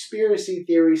this conspiracy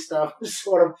theory stuff,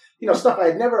 sort of, stuff I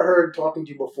had never heard talking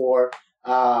to you before.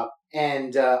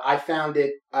 And I found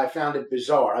it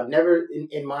bizarre. I've never,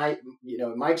 in my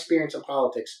experience in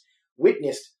politics,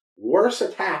 witnessed worse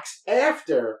attacks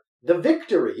after the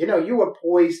victory. You were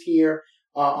poised here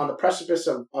on the precipice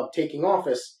of taking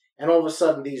office, and all of a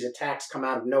sudden these attacks come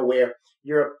out of nowhere.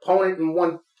 Your opponent in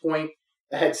one point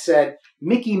had said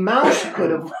Mickey Mouse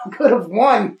could have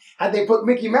won had they put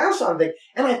Mickey Mouse on the.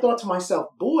 And I thought to myself,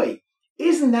 boy,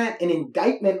 isn't that an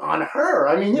indictment on her?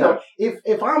 I mean,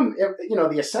 if I'm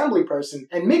the assembly person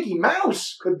and Mickey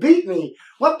Mouse could beat me,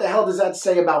 what the hell does that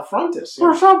say about Frontis?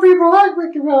 Well, some people like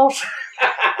Mickey Mouse.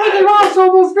 Mickey Mouse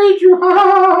almost beat you.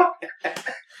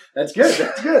 That's good.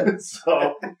 That's good.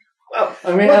 So. Well,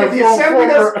 I mean, if the assembly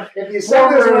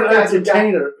doesn't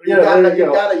entertainer,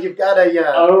 you've got a.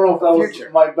 I don't know if that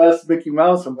was my best Mickey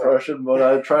Mouse impression, but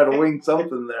I try to wing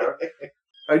something there.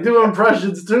 I do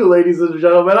impressions too, ladies and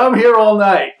gentlemen. I'm here all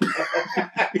night.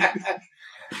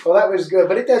 Well, that was good,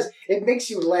 but it makes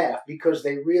you laugh because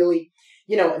they really,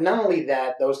 not only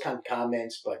that, those kind of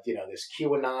comments, but this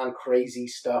QAnon crazy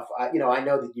stuff. I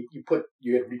know that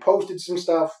you had reposted some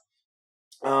stuff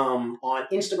on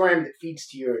Instagram that feeds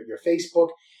to your Facebook,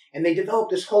 and they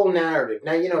developed this whole narrative.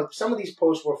 Now, some of these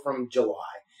posts were from July,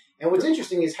 and what's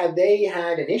interesting is had they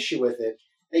had an issue with it,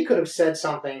 they could have said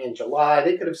something in July.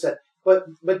 They could have said, but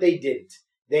they didn't.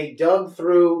 They dug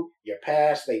through your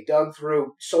past. They dug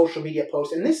through social media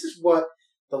posts, and this is what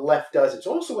the left does. It's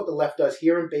also what the left does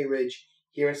here in Bay Ridge,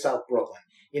 here in South Brooklyn.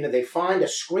 They find a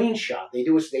screenshot. They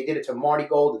did it to Marty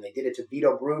Golden. They did it to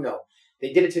Vito Bruno.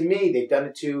 They did it to me. They've done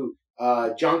it to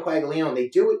John Quaglione. They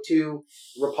do it to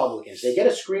Republicans. They get a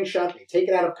screenshot, they take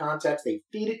it out of context, they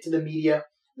feed it to the media.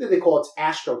 They call it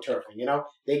astroturfing.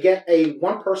 They get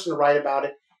one person to write about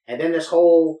it, and then this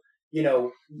whole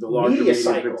the media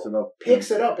cycle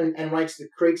picks it up and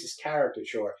creates this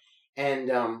caricature, and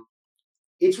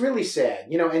it's really sad.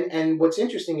 And what's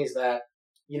interesting is that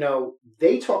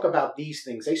they talk about these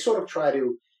things. They sort of try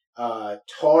to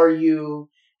tar you,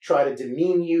 try to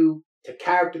demean you. to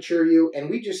caricature you. And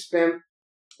we just spent,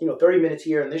 30 minutes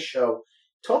here in this show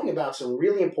talking about some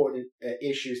really important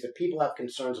issues that people have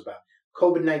concerns about.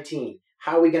 COVID-19,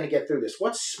 how are we going to get through this?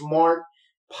 What smart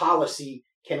policy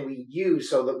can we use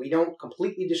so that we don't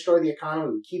completely destroy the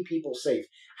economy, we keep people safe?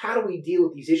 How do we deal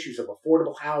with these issues of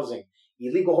affordable housing,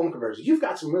 illegal home conversions? You've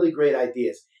got some really great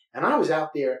ideas. And I was out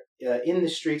there in the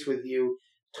streets with you,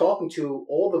 talking to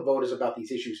all the voters about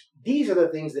these issues. These are the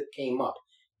things that came up.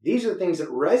 These are the things that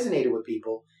resonated with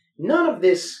people. None of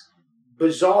this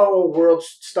bizarro world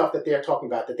stuff that they're talking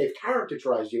about, that they've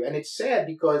characterized you. And it's sad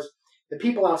because the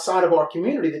people outside of our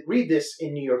community that read this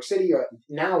in New York City, or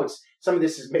now some of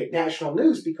this has made national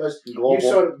news because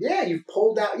Global. you've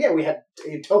pulled out. Yeah, we had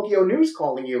Tokyo News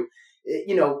calling you.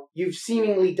 You've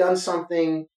seemingly done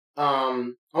something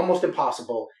almost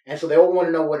impossible, and so they all want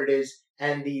to know what it is.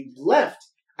 And the left,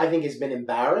 I think, has been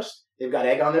embarrassed. They've got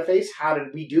egg on their face. How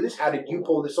did we do this? How did you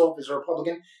pull this off as a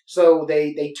Republican? So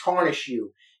they tarnish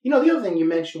you. The other thing you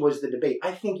mentioned was the debate.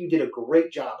 I think you did a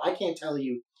great job. I can't tell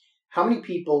you how many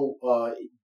people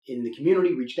in the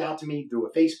community reached out to me through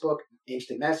a Facebook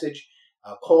instant message,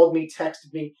 called me,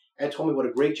 texted me, and told me what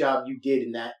a great job you did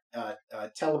in that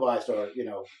televised, or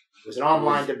it was an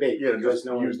online debate. Yeah, because just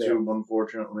no one was there. YouTube,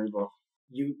 unfortunately. But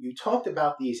You talked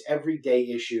about these everyday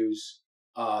issues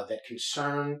that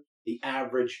concern the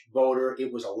average voter.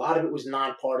 A lot of it was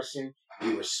nonpartisan.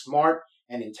 You were smart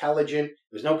and intelligent.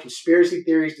 There was no conspiracy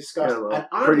theories discussed. yeah,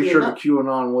 And pretty sure enough, the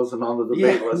QAnon wasn't on the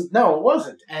debate list. no, it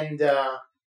wasn't. And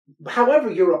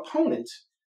however, your opponent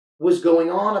was going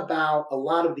on about a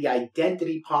lot of the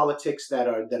identity politics that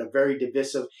are very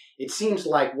divisive. It seems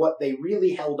like what they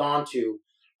really held on to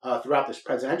throughout this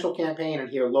presidential campaign and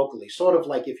here locally, sort of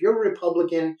like if you're a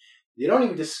Republican, you don't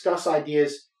even discuss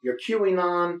ideas. You're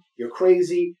QAnon, you're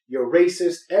crazy, you're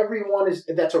racist. Everyone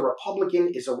that's a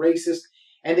Republican is a racist.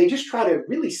 And they just try to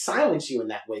really silence you in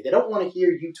that way. They don't want to hear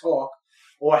you talk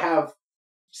or have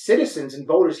citizens and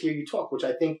voters hear you talk, which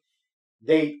I think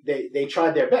they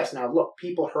tried their best. Now, look,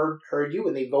 people heard you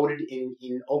and they voted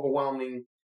in overwhelming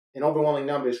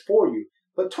numbers for you.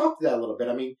 But talk to that a little bit.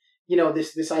 I mean,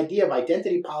 this idea of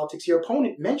identity politics. Your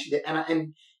opponent mentioned it,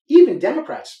 and even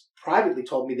Democrats privately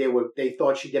told me they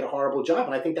thought she did a horrible job.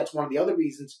 And I think that's one of the other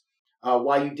reasons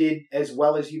why you did as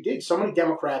well as you did. So many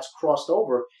Democrats crossed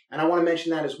over, and I want to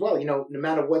mention that as well. No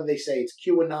matter whether they say it's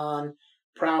QAnon,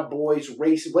 Proud Boys,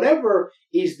 race, whatever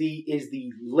is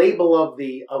the label of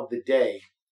the day,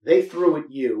 they threw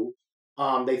at you.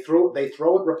 They throw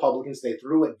at Republicans. They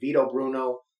threw at Vito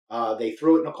Bruno. They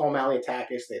threw at Nicole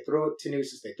Malliotakis. They threw at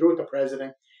Tannousis. They threw at the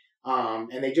president.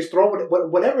 And they just throw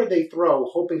whatever they throw,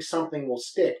 hoping something will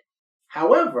stick.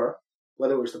 However,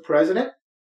 whether it was the president,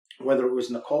 whether it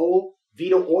was Nicole,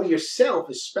 Vito, or yourself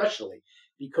especially,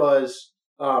 because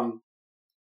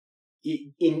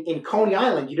in Coney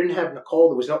Island, you didn't have Nicole.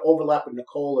 There was no overlap with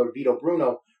Nicole or Vito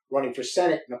Bruno running for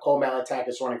Senate, Nicole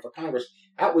Malliotakis running for Congress.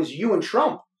 That was you and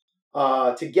Trump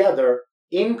together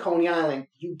in Coney Island.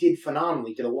 You did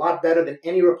phenomenally, did a lot better than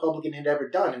any Republican had ever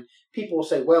done. And people will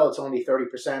say, well, it's only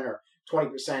 30% or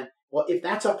 20%. Well, if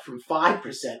that's up from 5%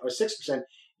 or 6%,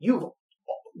 you've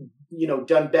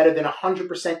done better than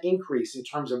 100% increase in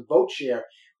terms of vote share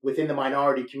within the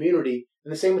minority community,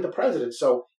 and the same with the president.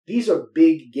 So these are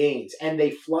big gains, and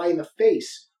they fly in the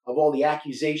face of all the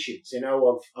accusations,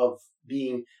 of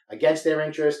being against their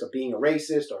interest, of being a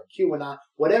racist or a QAnon,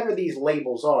 whatever these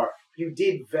labels are. You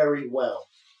did very well.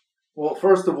 Well,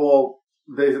 first of all,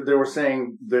 they were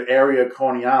saying the area of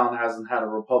Coney Island hasn't had a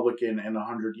Republican in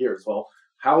 100 years. Well,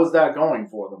 how is that going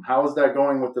for them? How is that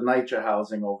going with the NYCHA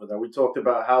housing over there? We talked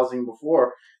about housing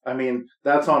before. I mean,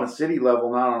 that's on a city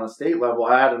level, not on a state level.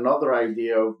 I had another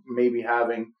idea of maybe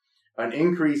having an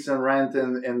increase in rent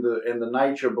in the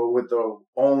NYCHA, but with the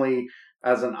only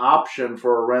as an option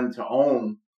for a rent to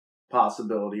own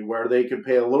possibility, where they could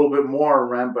pay a little bit more in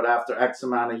rent, but after X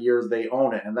amount of years they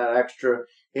own it, and that extra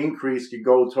increase could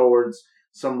go towards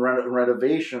some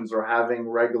renovations or having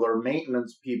regular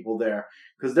maintenance people there,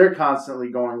 because they're constantly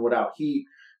going without heat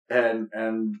and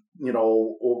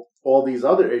all these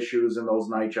other issues in those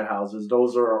NYCHA houses.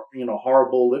 Those are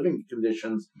horrible living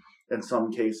conditions in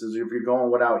some cases. If you're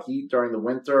going without heat during the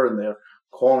winter and they're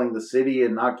calling the city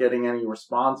and not getting any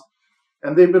response,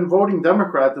 and they've been voting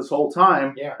Democrat this whole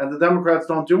time, Yeah. and the Democrats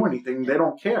don't do anything. They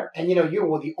don't care. And you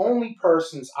were the only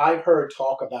persons I've heard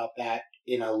talk about that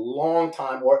in a long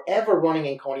time, or ever running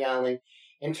in Coney Island,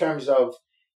 in terms of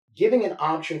giving an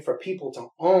option for people to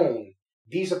own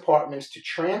these apartments, to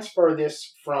transfer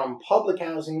this from public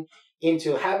housing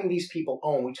into having these people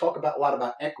own. We talk a lot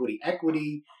about equity.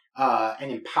 Equity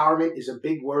and empowerment is a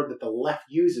big word that the left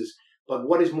uses. But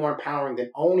what is more empowering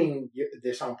than owning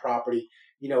this on property?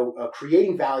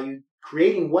 Creating value,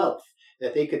 creating wealth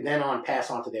that they could then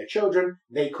pass on to their children.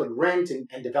 They could rent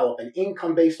and develop an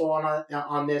income based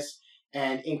on this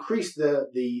and increase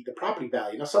the property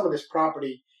value. Now, some of this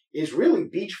property is really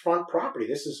beachfront property.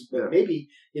 This is maybe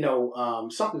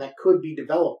something that could be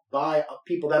developed by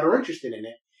people that are interested in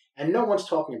it, and no one's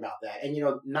talking about that. And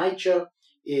NYCHA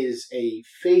is a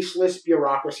faceless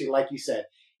bureaucracy, like you said.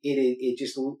 It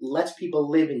just lets people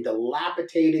live in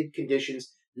dilapidated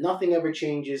conditions. Nothing ever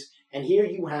changes. And here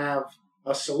you have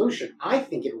a solution. I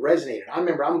think it resonated. I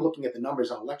remember I'm looking at the numbers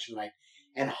on election night,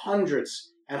 and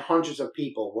hundreds and hundreds of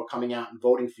people were coming out and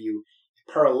voting for you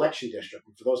per election district.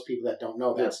 And for those people that don't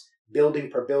know, that's building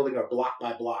per building or block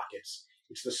by block.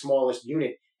 It's the smallest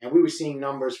unit. And we were seeing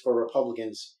numbers for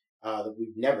Republicans that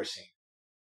we've never seen.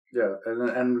 Yeah,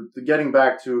 and getting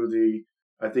back to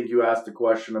I think you asked a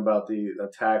question about the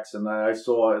attacks, and I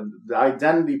saw the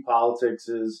identity politics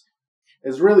is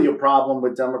really a problem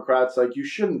with Democrats. Like, you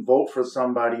shouldn't vote for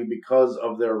somebody because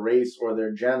of their race or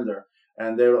their gender,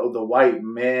 and the white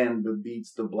man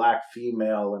beats the black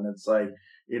female, and it's like,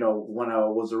 when I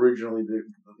was originally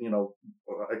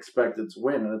expected to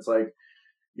win, and it's like,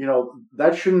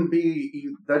 that shouldn't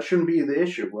be the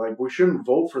issue. Like, we shouldn't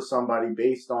vote for somebody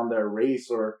based on their race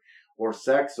or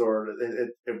sex, or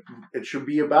it should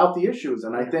be about the issues.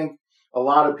 And I think a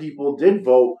lot of people did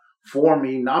vote for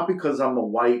me, not because I'm a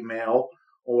white male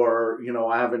or,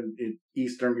 I have an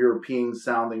Eastern European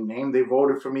sounding name. They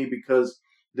voted for me because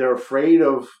they're afraid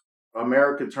of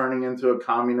America turning into a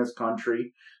communist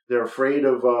country. They're afraid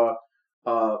of,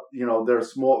 their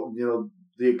small,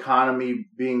 the economy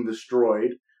being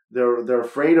destroyed. They're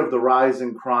afraid of the rise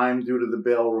in crime due to the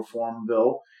bail reform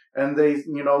bill. And they,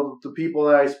 the people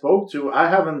that I spoke to,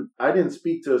 I didn't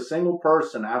speak to a single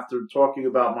person after talking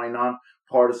about my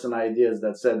nonpartisan ideas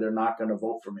that said they're not going to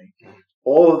vote for me.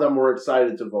 All of them were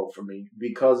excited to vote for me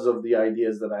because of the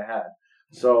ideas that I had.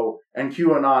 So, and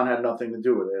QAnon had nothing to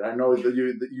do with it. I know that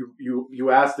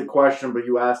you asked the question, but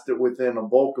you asked it within a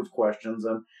bulk of questions.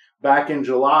 And back in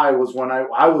July was when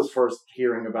I was first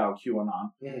hearing about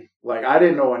QAnon. Like, I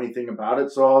didn't know anything about it.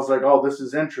 So I was like, oh, this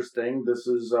is interesting. This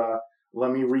is,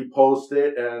 let me repost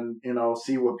it and,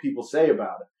 see what people say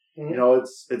about it.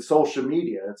 It's social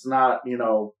media. It's not,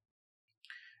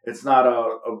 it's not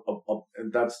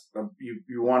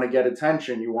you want to get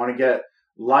attention. You want to get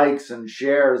likes and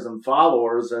shares and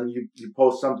followers, and you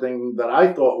post something that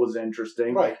I thought was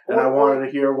interesting. Right. And I wanted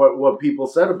to hear what people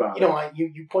said about it.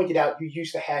 You pointed out you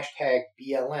used the hashtag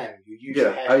BLM.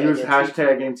 I use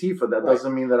hashtag Antifa. That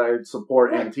doesn't mean that I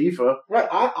support Antifa. Right.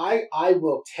 I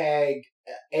will tag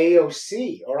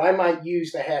AOC, or I might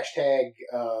use the hashtag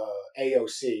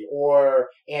AOC or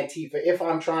Antifa if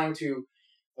I'm trying to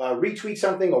retweet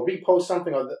something or repost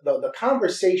something, or the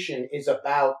conversation is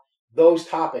about those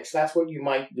topics. That's what you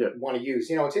might want to use.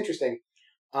 It's interesting.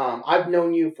 I've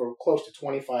known you for close to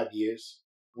 25 years.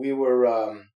 We were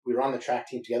on the track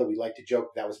team together. We like to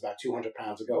joke that was about 200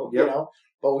 pounds ago,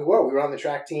 but we were on the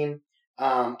track team.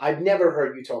 I've never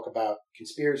heard you talk about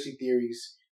conspiracy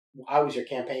theories. I was your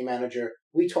campaign manager.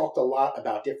 We talked a lot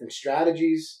about different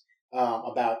strategies,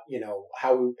 about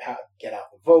how to get out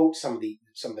the vote, some of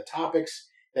the topics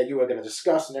that you were going to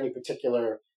discuss in any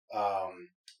particular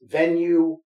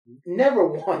venue. Never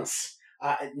once.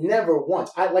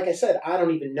 Like I said, I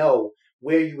don't even know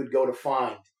where you would go to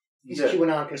find these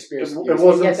QAnon conspiracy theories.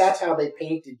 And yet that's how they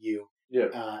painted you. Yeah.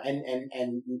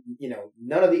 And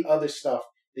none of the other stuff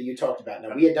that you talked about.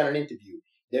 Now, we had done an interview.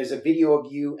 There's a video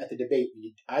of you at the debate.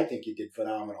 I think you did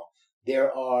phenomenal.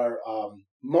 There are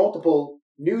multiple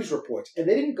news reports, and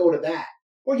they didn't go to that.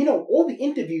 Well, all the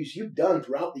interviews you've done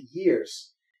throughout the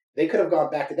years, they could have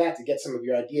gone back to that to get some of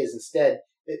your ideas instead.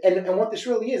 And what this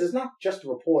really is not just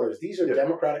reporters. These are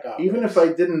Democratic operators. Even if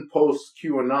I didn't post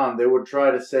QAnon, they would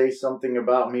try to say something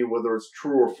about me, whether it's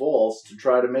true or false, to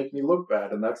try to make me look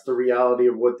bad. And that's the reality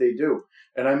of what they do.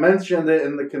 And I mentioned it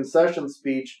in the concession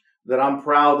speech that I'm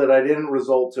proud that I didn't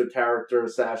resort to character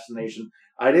assassination.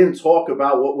 I didn't talk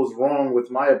about what was wrong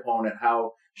with my opponent,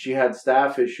 how she had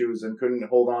staff issues and couldn't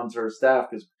hold on to her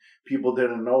staff because people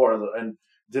didn't know her and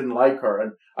didn't like her.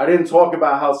 And I didn't talk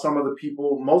about how most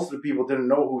of the people didn't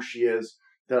know who she is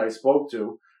that I spoke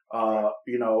to,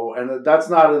 and that's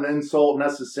not an insult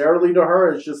necessarily to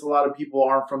her. It's just a lot of people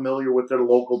aren't familiar with their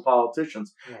local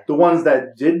politicians. Yeah. The ones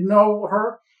that did know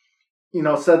her,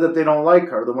 said that they don't like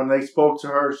her. When they spoke to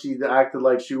her, she acted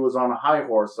like she was on a high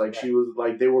horse, like she was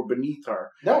like they were beneath her.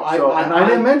 No, I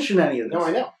didn't mention any of this. No,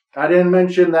 I know. I didn't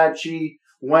mention that she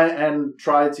went and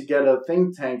tried to get a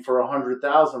think tank for $100,000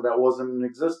 that wasn't in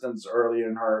existence early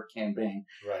in her campaign.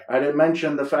 Right. I didn't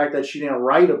mention the fact that she didn't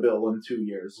write a bill in 2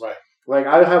 years. Right. Like,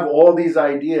 I have all these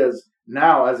ideas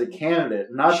now as a candidate,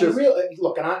 not she just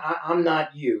look, and I'm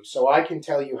not you, so I can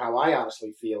tell you how I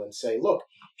honestly feel and say, look,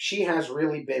 she has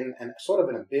really been sort of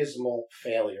an abysmal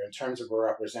failure in terms of a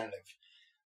representative.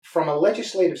 From a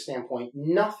legislative standpoint,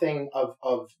 nothing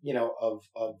of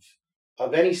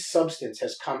any substance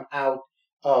has come out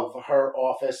of her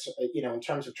office, in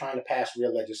terms of trying to pass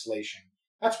real legislation.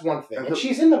 That's one thing. And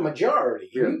she's in the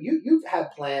majority. Yeah. You've had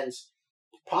plans,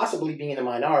 possibly being in the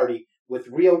minority, with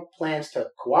real plans to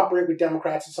cooperate with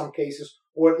Democrats in some cases,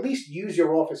 or at least use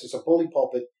your office as a bully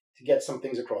pulpit to get some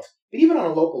things across. But even on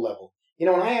a local level, and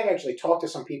I have actually talked to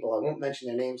some people, I won't mention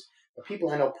their names, but people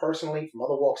I know personally from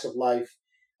other walks of life,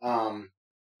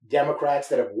 Democrats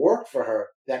that have worked for her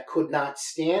that could not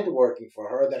stand working for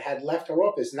her, that had left her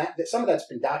office, and that some of that's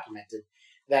been documented.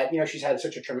 That she's had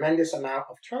such a tremendous amount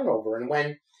of turnover, and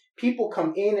when people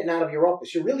come in and out of your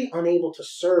office, you're really unable to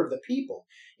serve the people.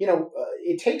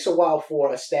 It takes a while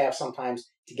for a staff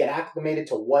sometimes to get acclimated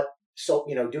to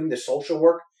doing the social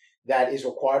work that is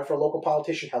required for a local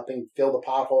politician, helping fill the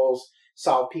potholes,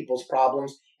 solve people's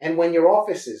problems. And when your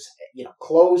office is,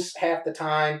 closed half the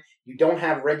time, you don't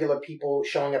have regular people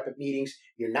showing up at meetings,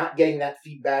 you're not getting that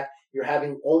feedback, you're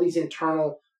having all these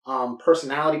internal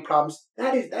personality problems.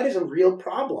 That is a real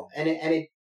problem. And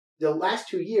the last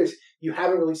 2 years, you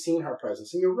haven't really seen her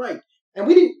presence. And you're right. And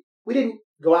we didn't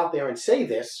go out there and say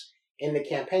this in the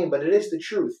campaign, but it is the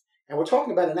truth. And we're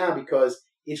talking about it now because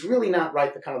it's really not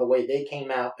right, the way they came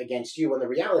out against you. And the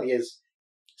reality is,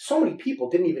 so many people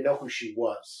didn't even know who she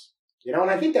was. And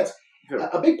I think that's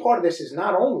a big part of this is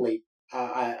not only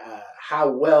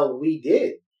how well we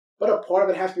did, but a part of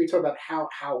it has to be talking about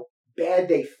how bad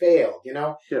they failed.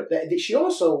 She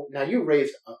also, now you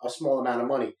raised a small amount of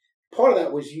money. Part of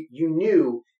that was you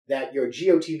knew that your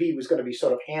GOTV was going to be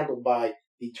sort of handled by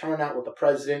the turnout with the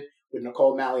president, with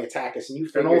Nicole Malliotakis, and you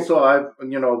figured. And also, I've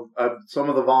some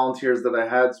of the volunteers that I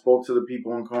had spoke to the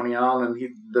people in Coney Island, and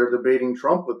they're debating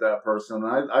Trump with that person.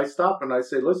 And I stop and I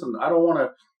say, listen, I don't want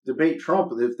to debate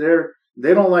Trump. If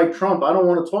they don't like Trump, I don't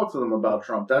want to talk to them about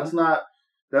Trump. That's not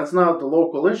the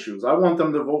local issues. I want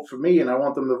them to vote for me, and I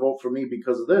want them to vote for me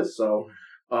because of this. So,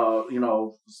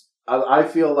 I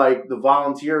feel like the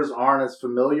volunteers aren't as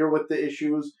familiar with the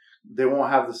issues. They won't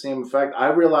have the same effect. I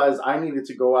realized I needed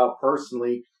to go out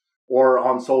personally or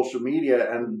on social media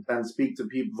and speak to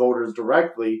voters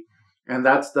directly. And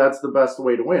that's the best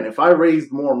way to win. If I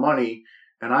raised more money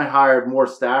and I hired more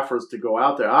staffers to go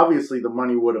out there, obviously the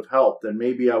money would have helped, and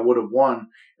maybe I would have won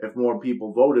if more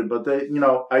people voted. But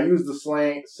I use the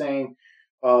saying,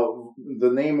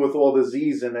 the name with all the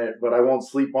Z's in it, but I won't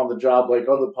sleep on the job like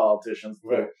other politicians do.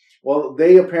 Right. Well,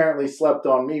 they apparently slept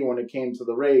on me when it came to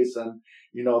the race, and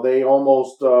they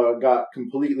almost got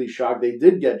completely shocked. They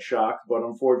did get shocked, but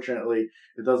unfortunately,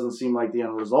 it doesn't seem like the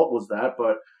end result was that.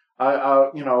 But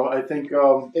I think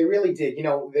they really did.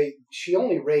 She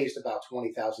only raised about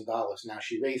 $20,000. Now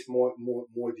she raised more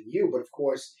than you, but of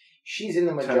course she's in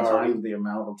the majority. 10 times the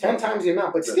amount. 10 times the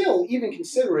amount, but still, even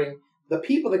considering the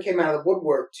people that came out of the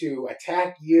woodwork to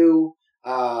attack you,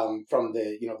 from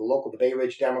the the local Bay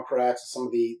Ridge Democrats, some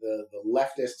of the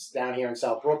leftists down here in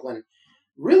South Brooklyn,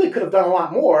 really could have done a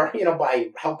lot more, by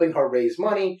helping her raise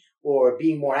money or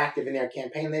being more active in their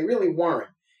campaign. They really weren't.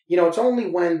 It's only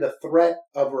when the threat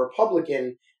of a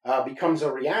Republican becomes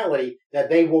a reality that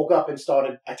they woke up and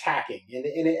started attacking.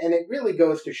 And it really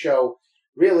goes to show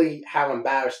really how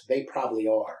embarrassed they probably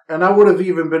are. And I would have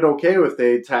even been okay if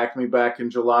they attacked me back in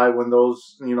July when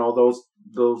those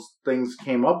things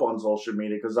came up on social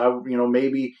media, because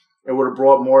maybe it would have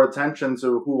brought more attention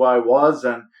to who I was,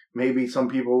 and maybe some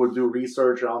people would do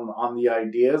research on the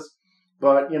ideas.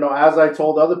 But, as I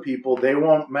told other people, they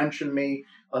won't mention me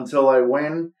until I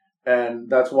win. And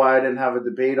that's why I didn't have a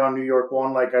debate on New York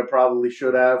One like I probably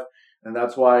should have. And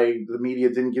that's why the media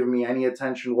didn't give me any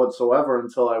attention whatsoever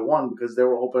until I won, because they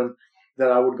were hoping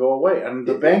that I would go away. And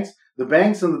the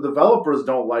banks and the developers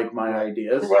don't like my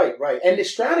ideas. Right. And the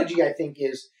strategy, I think,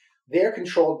 is they're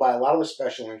controlled by a lot of the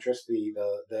special interests.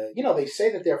 They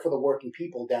say that they're for the working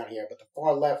people down here, but the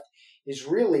far left is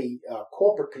really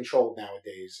corporate controlled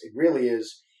nowadays. It really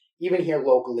is, even here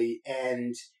locally.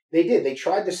 And they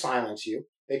tried to silence you.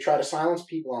 They try to silence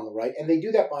people on the right, and they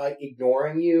do that by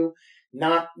ignoring you,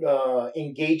 not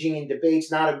engaging in debates,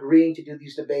 not agreeing to do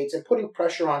these debates, and putting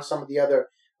pressure on some of the other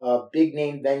big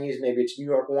name venues, maybe it's New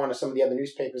York One or some of the other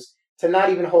newspapers, to not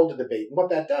even hold a debate. And what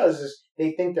that does is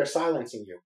they think they're silencing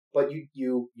you. But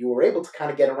you were able to kind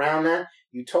of get around that.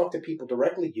 You talk to people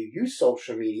directly. You use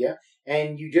social media.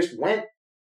 and you just went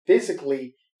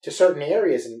physically to certain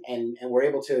areas and were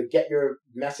able to get your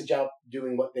message out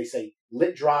doing what they say,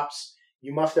 lit drops.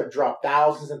 You must have dropped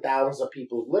thousands and thousands of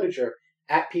people's literature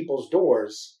at people's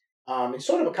doors. It's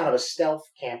sort of a kind of a stealth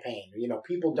campaign.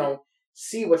 People don't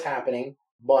see what's happening,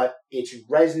 but it's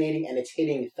resonating and it's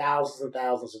hitting thousands and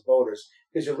thousands of voters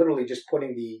because you're literally just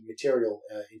putting the material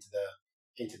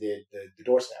into the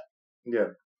doorstep. Yeah.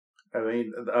 I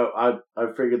mean, I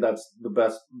figured that's the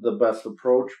best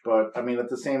approach, but I mean, at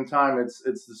the same time,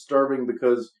 it's disturbing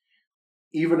because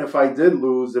even if I did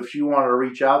lose, if she wanted to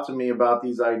reach out to me about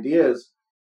these ideas,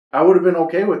 I would have been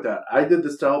okay with that. I did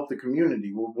this to help the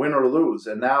community, win or lose,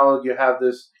 and now you have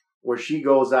this where she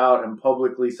goes out and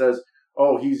publicly says,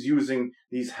 "Oh, he's using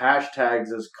these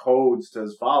hashtags as codes to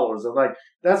his followers." I'm like,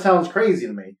 that sounds crazy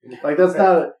to me. Like that's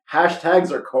not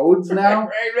hashtags are codes now.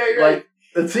 Right. Like,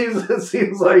 It seems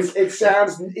like it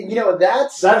sounds. That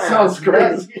sounds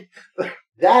crazy.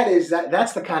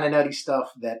 That's the kind of nutty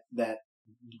stuff that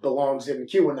belongs in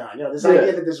QAnon. This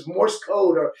idea that there's Morse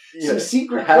code or some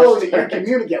secret code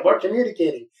that we're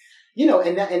communicating.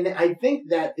 And I think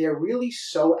that they're really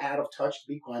so out of touch. To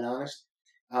be quite honest,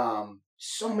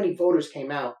 so many voters came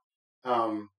out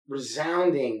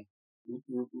resounding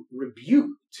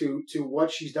rebuke to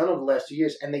what she's done over the last 2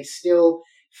 years, and they still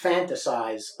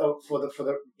fantasize for the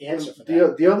answer for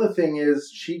that. The other thing is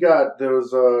there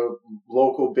was a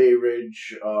local Bay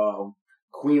Ridge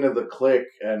Queen of the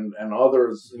Clique and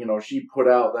others. She put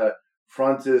out that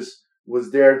Frontis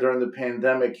was there during the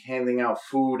pandemic handing out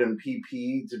food and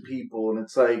PPE to people, and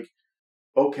it's like,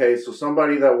 okay, so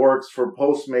somebody that works for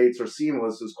Postmates or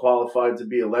Seamless is qualified to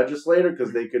be a legislator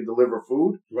because they could deliver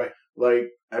food, right? Like,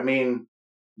 I mean.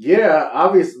 Yeah,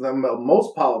 obviously,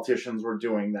 most politicians were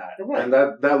doing that, right. And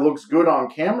that looks good on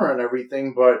camera and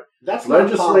everything. But that's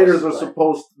legislators are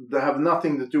supposed to have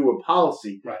nothing to do with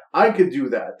policy. Right. I could do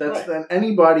that. That's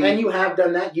anybody, and you have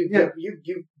done that.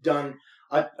 You've done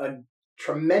a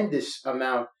tremendous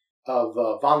amount of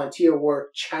volunteer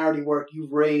work, charity work.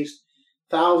 You've raised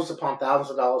thousands upon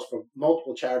thousands of dollars for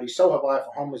multiple charities. So have I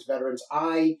for homeless veterans.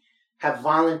 I have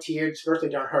volunteered, especially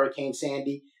during Hurricane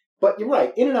Sandy. But you're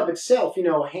right. In and of itself,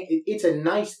 it's a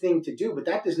nice thing to do, but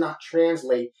that does not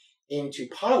translate into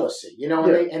policy.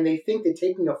 And they think that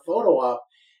taking a photo op,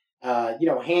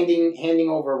 handing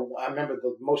over. I remember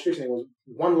the most recent thing was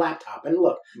one laptop. And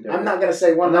look, I'm not going to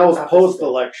say one. And that laptop was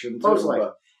post-election.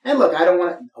 And look, I don't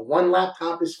want one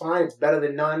laptop is fine. It's better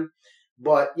than none.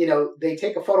 But they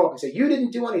take a photo op and say you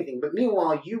didn't do anything. But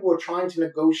meanwhile, you were trying to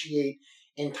negotiate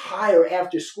entire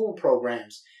after-school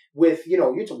programs. With, you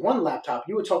took one laptop,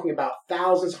 you were talking about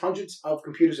thousands, hundreds of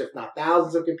computers, if not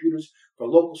thousands of computers for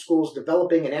local schools,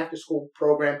 developing an after-school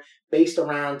program based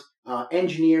around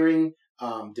engineering,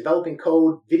 developing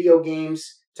code, video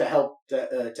games to help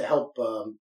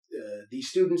these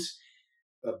students,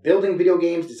 building video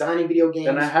games, designing video games.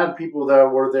 And I had people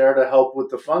that were there to help with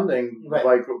the funding, right.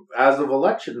 Like as of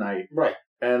election night. Right.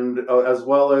 And as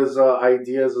well as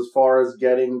ideas as far as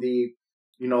getting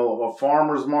a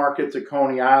farmer's market to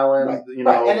Coney Island,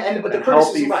 right. But the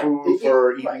healthy food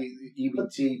for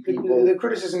EBT people. The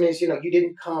criticism is, you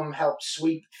didn't come help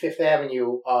sweep Fifth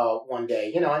Avenue one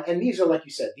day, and these are, like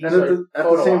you said, these are at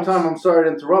the same time, I'm sorry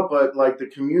to interrupt, but like the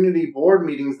community board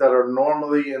meetings that are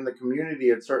normally in the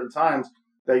community at certain times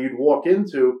that you'd walk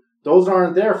into, those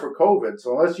aren't there for COVID.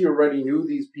 So unless you already knew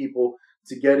these people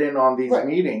to get in on these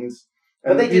meetings.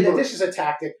 But this is a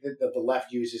tactic that the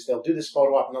left uses. They'll do this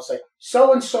photo op and they'll say,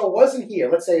 so and so wasn't here.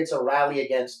 Let's say it's a rally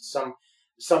against some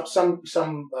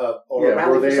or a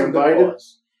rally for some good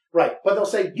cause. Right. But they'll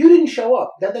say, you didn't show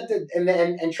up.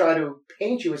 And try to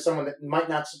paint you as someone that might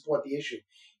not support the issue.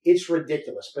 It's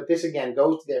ridiculous. But this again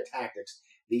goes to their tactics.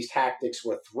 These tactics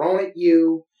were thrown at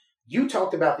you. You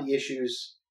talked about the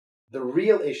issues, the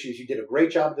real issues. You did a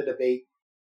great job of the debate.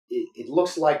 It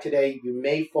looks like today you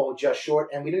may fall just short,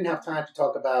 and we didn't have time to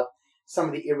talk about some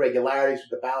of the irregularities with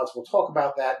the ballots. We'll talk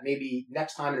about that maybe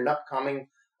next time in an upcoming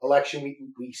election.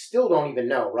 We still don't even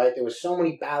know, right? There were so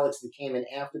many ballots that came in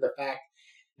after the fact.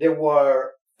 There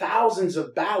were thousands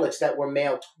of ballots that were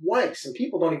mailed twice, and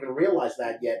people don't even realize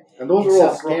that yet. And those are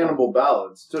all scannable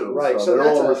ballots, too. Right, so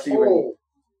that's a whole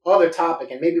other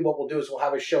topic, and maybe what we'll do is we'll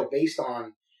have a show based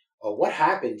on what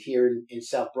happened here in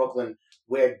South Brooklyn,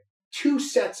 where 2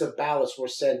 sets of ballots were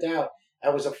sent out.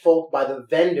 That was a fault by the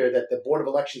vendor that the Board of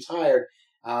Elections hired.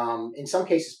 In some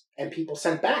cases, and people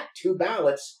sent back 2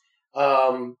 ballots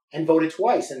and voted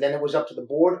twice. And then it was up to the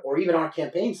board or even our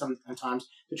campaign sometimes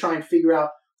to try and figure out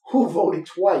who voted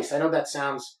twice. I know that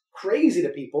sounds crazy to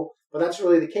people, but that's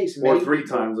really the case. Or 3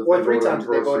 times if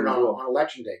they voted on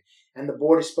election day. And the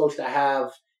board is supposed to have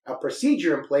a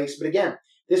procedure in place. But again,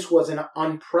 this was an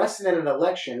unprecedented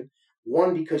election.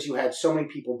 One, because you had so many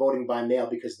people voting by mail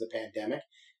because of the pandemic.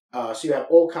 So you have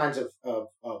all kinds of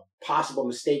possible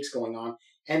mistakes going on.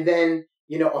 And then,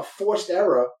 a forced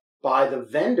error by the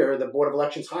vendor the Board of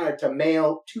Elections hired to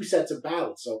mail 2 sets of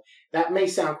ballots. So that may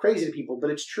sound crazy to people,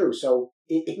 but it's true. So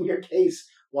in your case,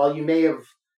 while you may have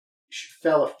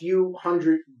fell a few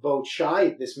hundred votes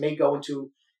shy, this may go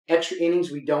into extra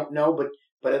innings. We don't know,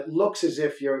 but it looks as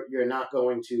if you're not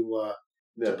going to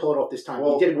pull it off this time.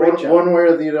 Well, you did a great job. One way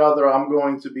or the other, I'm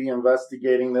going to be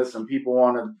investigating this, and people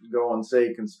want to go and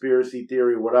say conspiracy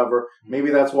theory, whatever.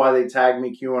 Maybe that's why they tag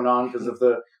me QAnon, because if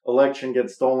the election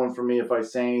gets stolen from me, if I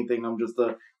say anything, I'm just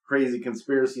a crazy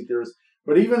conspiracy theorist.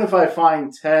 But even if I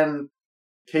find 10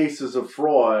 cases of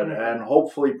fraud and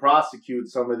hopefully prosecute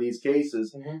some of these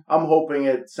cases, I'm hoping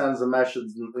it sends a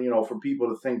message, for people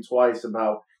to think twice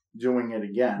about doing it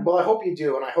again. Well, I hope you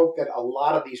do, and I hope that a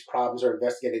lot of these problems are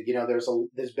investigated.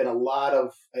 There's been a lot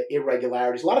of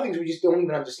irregularities, a lot of things we just don't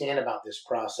even understand about this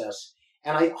process.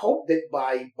 And I hope that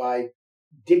by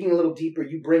digging a little deeper,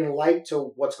 you bring light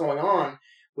to what's going on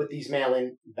with these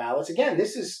mail-in ballots. Again,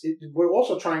 we're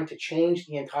also trying to change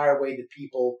the entire way that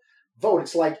people vote.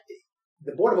 It's like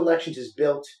the Board of Elections is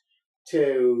built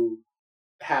to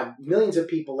have millions of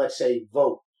people, let's say,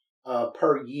 vote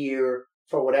per year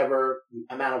for whatever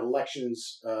amount of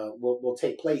elections will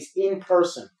take place in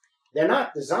person. They're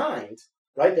not designed,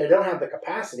 right? They don't have the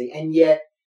capacity, and yet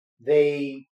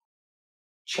they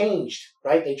changed,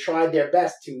 right? They tried their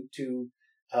best to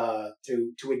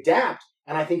adapt,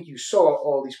 and I think you saw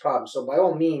all these problems. So by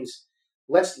all means,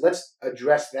 let's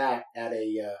address that at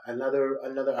another.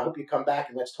 I hope you come back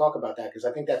and let's talk about that, because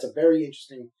I think that's a very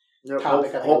interesting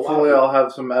topic. Hopefully I'll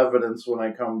have some evidence when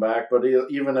I come back, but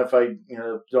even if I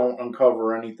don't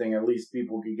uncover anything, at least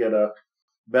people could get a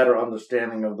better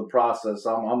understanding of the process.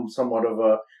 I'm somewhat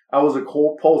of I was a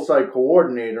poll site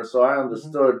coordinator, so I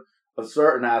understood a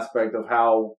certain aspect of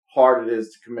how hard it is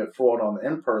to commit fraud on the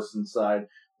in-person side.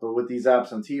 But with these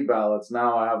absentee ballots,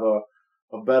 now I have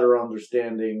a better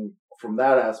understanding from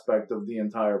that aspect of the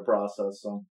entire process.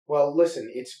 So. Well, listen,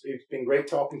 it's been great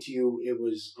talking to you. It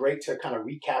was great to kind of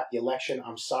recap the election.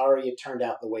 I'm sorry it turned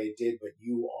out the way it did, but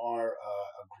you are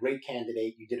a great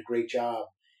candidate. You did a great job,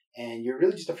 and you're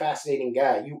really just a fascinating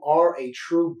guy. You are a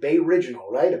true Bay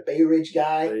Original, right? A Bay Ridge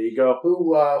guy. There you go.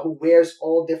 Who wears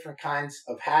all different kinds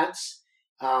of hats.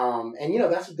 And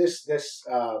that's what this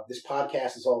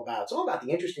podcast is all about. It's all about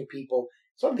the interesting people.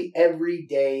 It's all the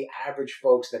everyday average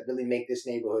folks that really make this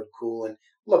neighborhood cool. And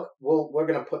look, we're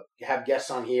going to have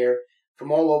guests on here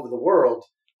from all over the world.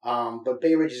 But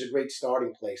Bay Ridge is a great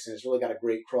starting place, and it's really got a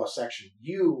great cross section.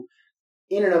 You,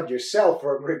 in and of yourself,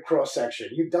 are a great cross section.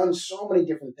 You've done so many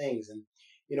different things, and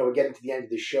we're getting to the end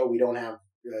of the show. We don't have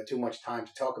too much time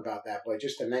to talk about that, but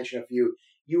just to mention a few: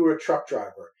 you were a truck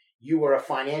driver, you were a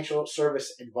financial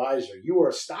service advisor, you were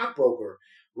a stockbroker.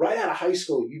 Right out of high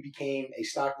school, you became a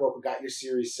stockbroker, got your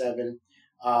Series 7.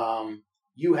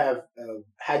 You have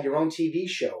had your own TV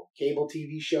show, cable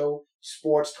TV show,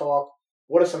 sports talk.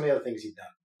 What are some of the other things you've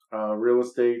done? Real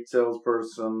estate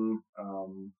salesperson.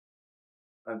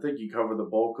 I think you covered the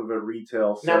bulk of it.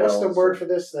 Retail sales. Now, what's the word for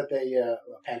this? That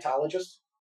pantologist?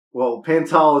 Well,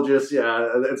 pantologist, yeah,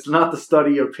 it's not the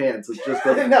study of pants. It's just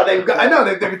no. I know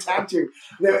they've attacked you.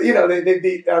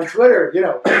 They on Twitter.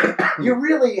 You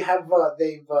really have.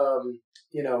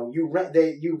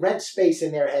 You rent space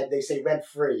in their head. They say rent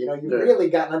free. You've really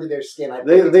gotten under their skin.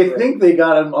 They think they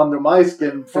got under my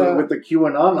skin with the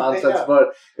QAnon nonsense. But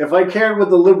if I cared what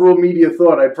the liberal media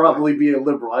thought, I'd probably be a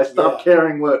liberal. I stopped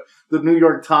caring what the New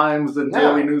York Times and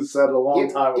Daily News said a long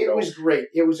time ago. It was great.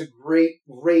 It was a great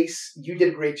race. You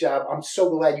did a great job. I'm so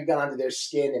glad you got under their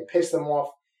skin and pissed them off.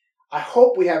 I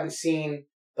hope we haven't seen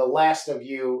the last of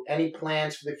you. Any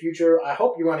plans for the future? I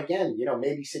hope you run again.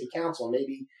 Maybe city council,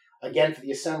 maybe again for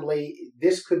the assembly.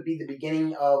 This could be the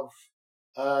beginning of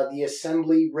the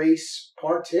assembly race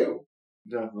part 2.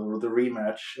 The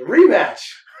rematch. The rematch.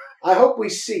 I hope we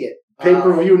see it.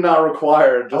 Pay-per-view not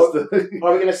required. Just are we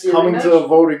going to see a coming rematch? to a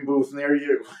voting booth near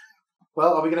you.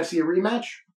 Well, are we going to see a rematch?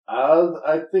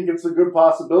 I think it's a good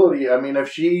possibility. I mean, if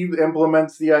she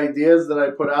implements the ideas that I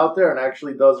put out there and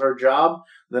actually does her job,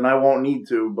 then I won't need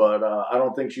to. But I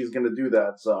don't think she's going to do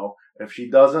that. So if she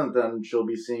doesn't, then she'll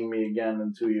be seeing me again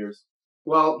in 2 years.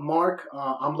 Well, Mark,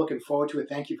 I'm looking forward to it.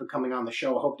 Thank you for coming on the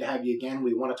show. I hope to have you again.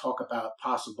 We want to talk about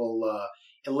possible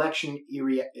election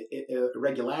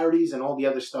irregularities and all the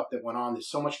other stuff that went on.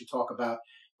 There's so much to talk about,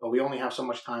 but we only have so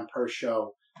much time per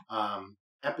show.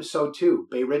 Episode 2,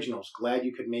 Bay Originals. Glad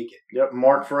you could make it. Yep,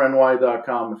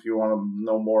 markforny.com if you want to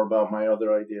know more about my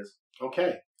other ideas.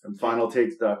 Okay. And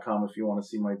finaltakes.com if you want to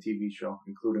see my TV show,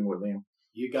 including with Liam.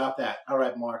 You got that. All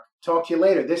right, Mark. Talk to you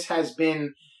later. This has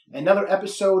been another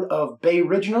episode of Bay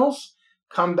Originals.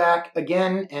 Come back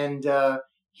again and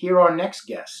hear our next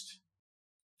guest.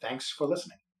 Thanks for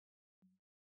listening.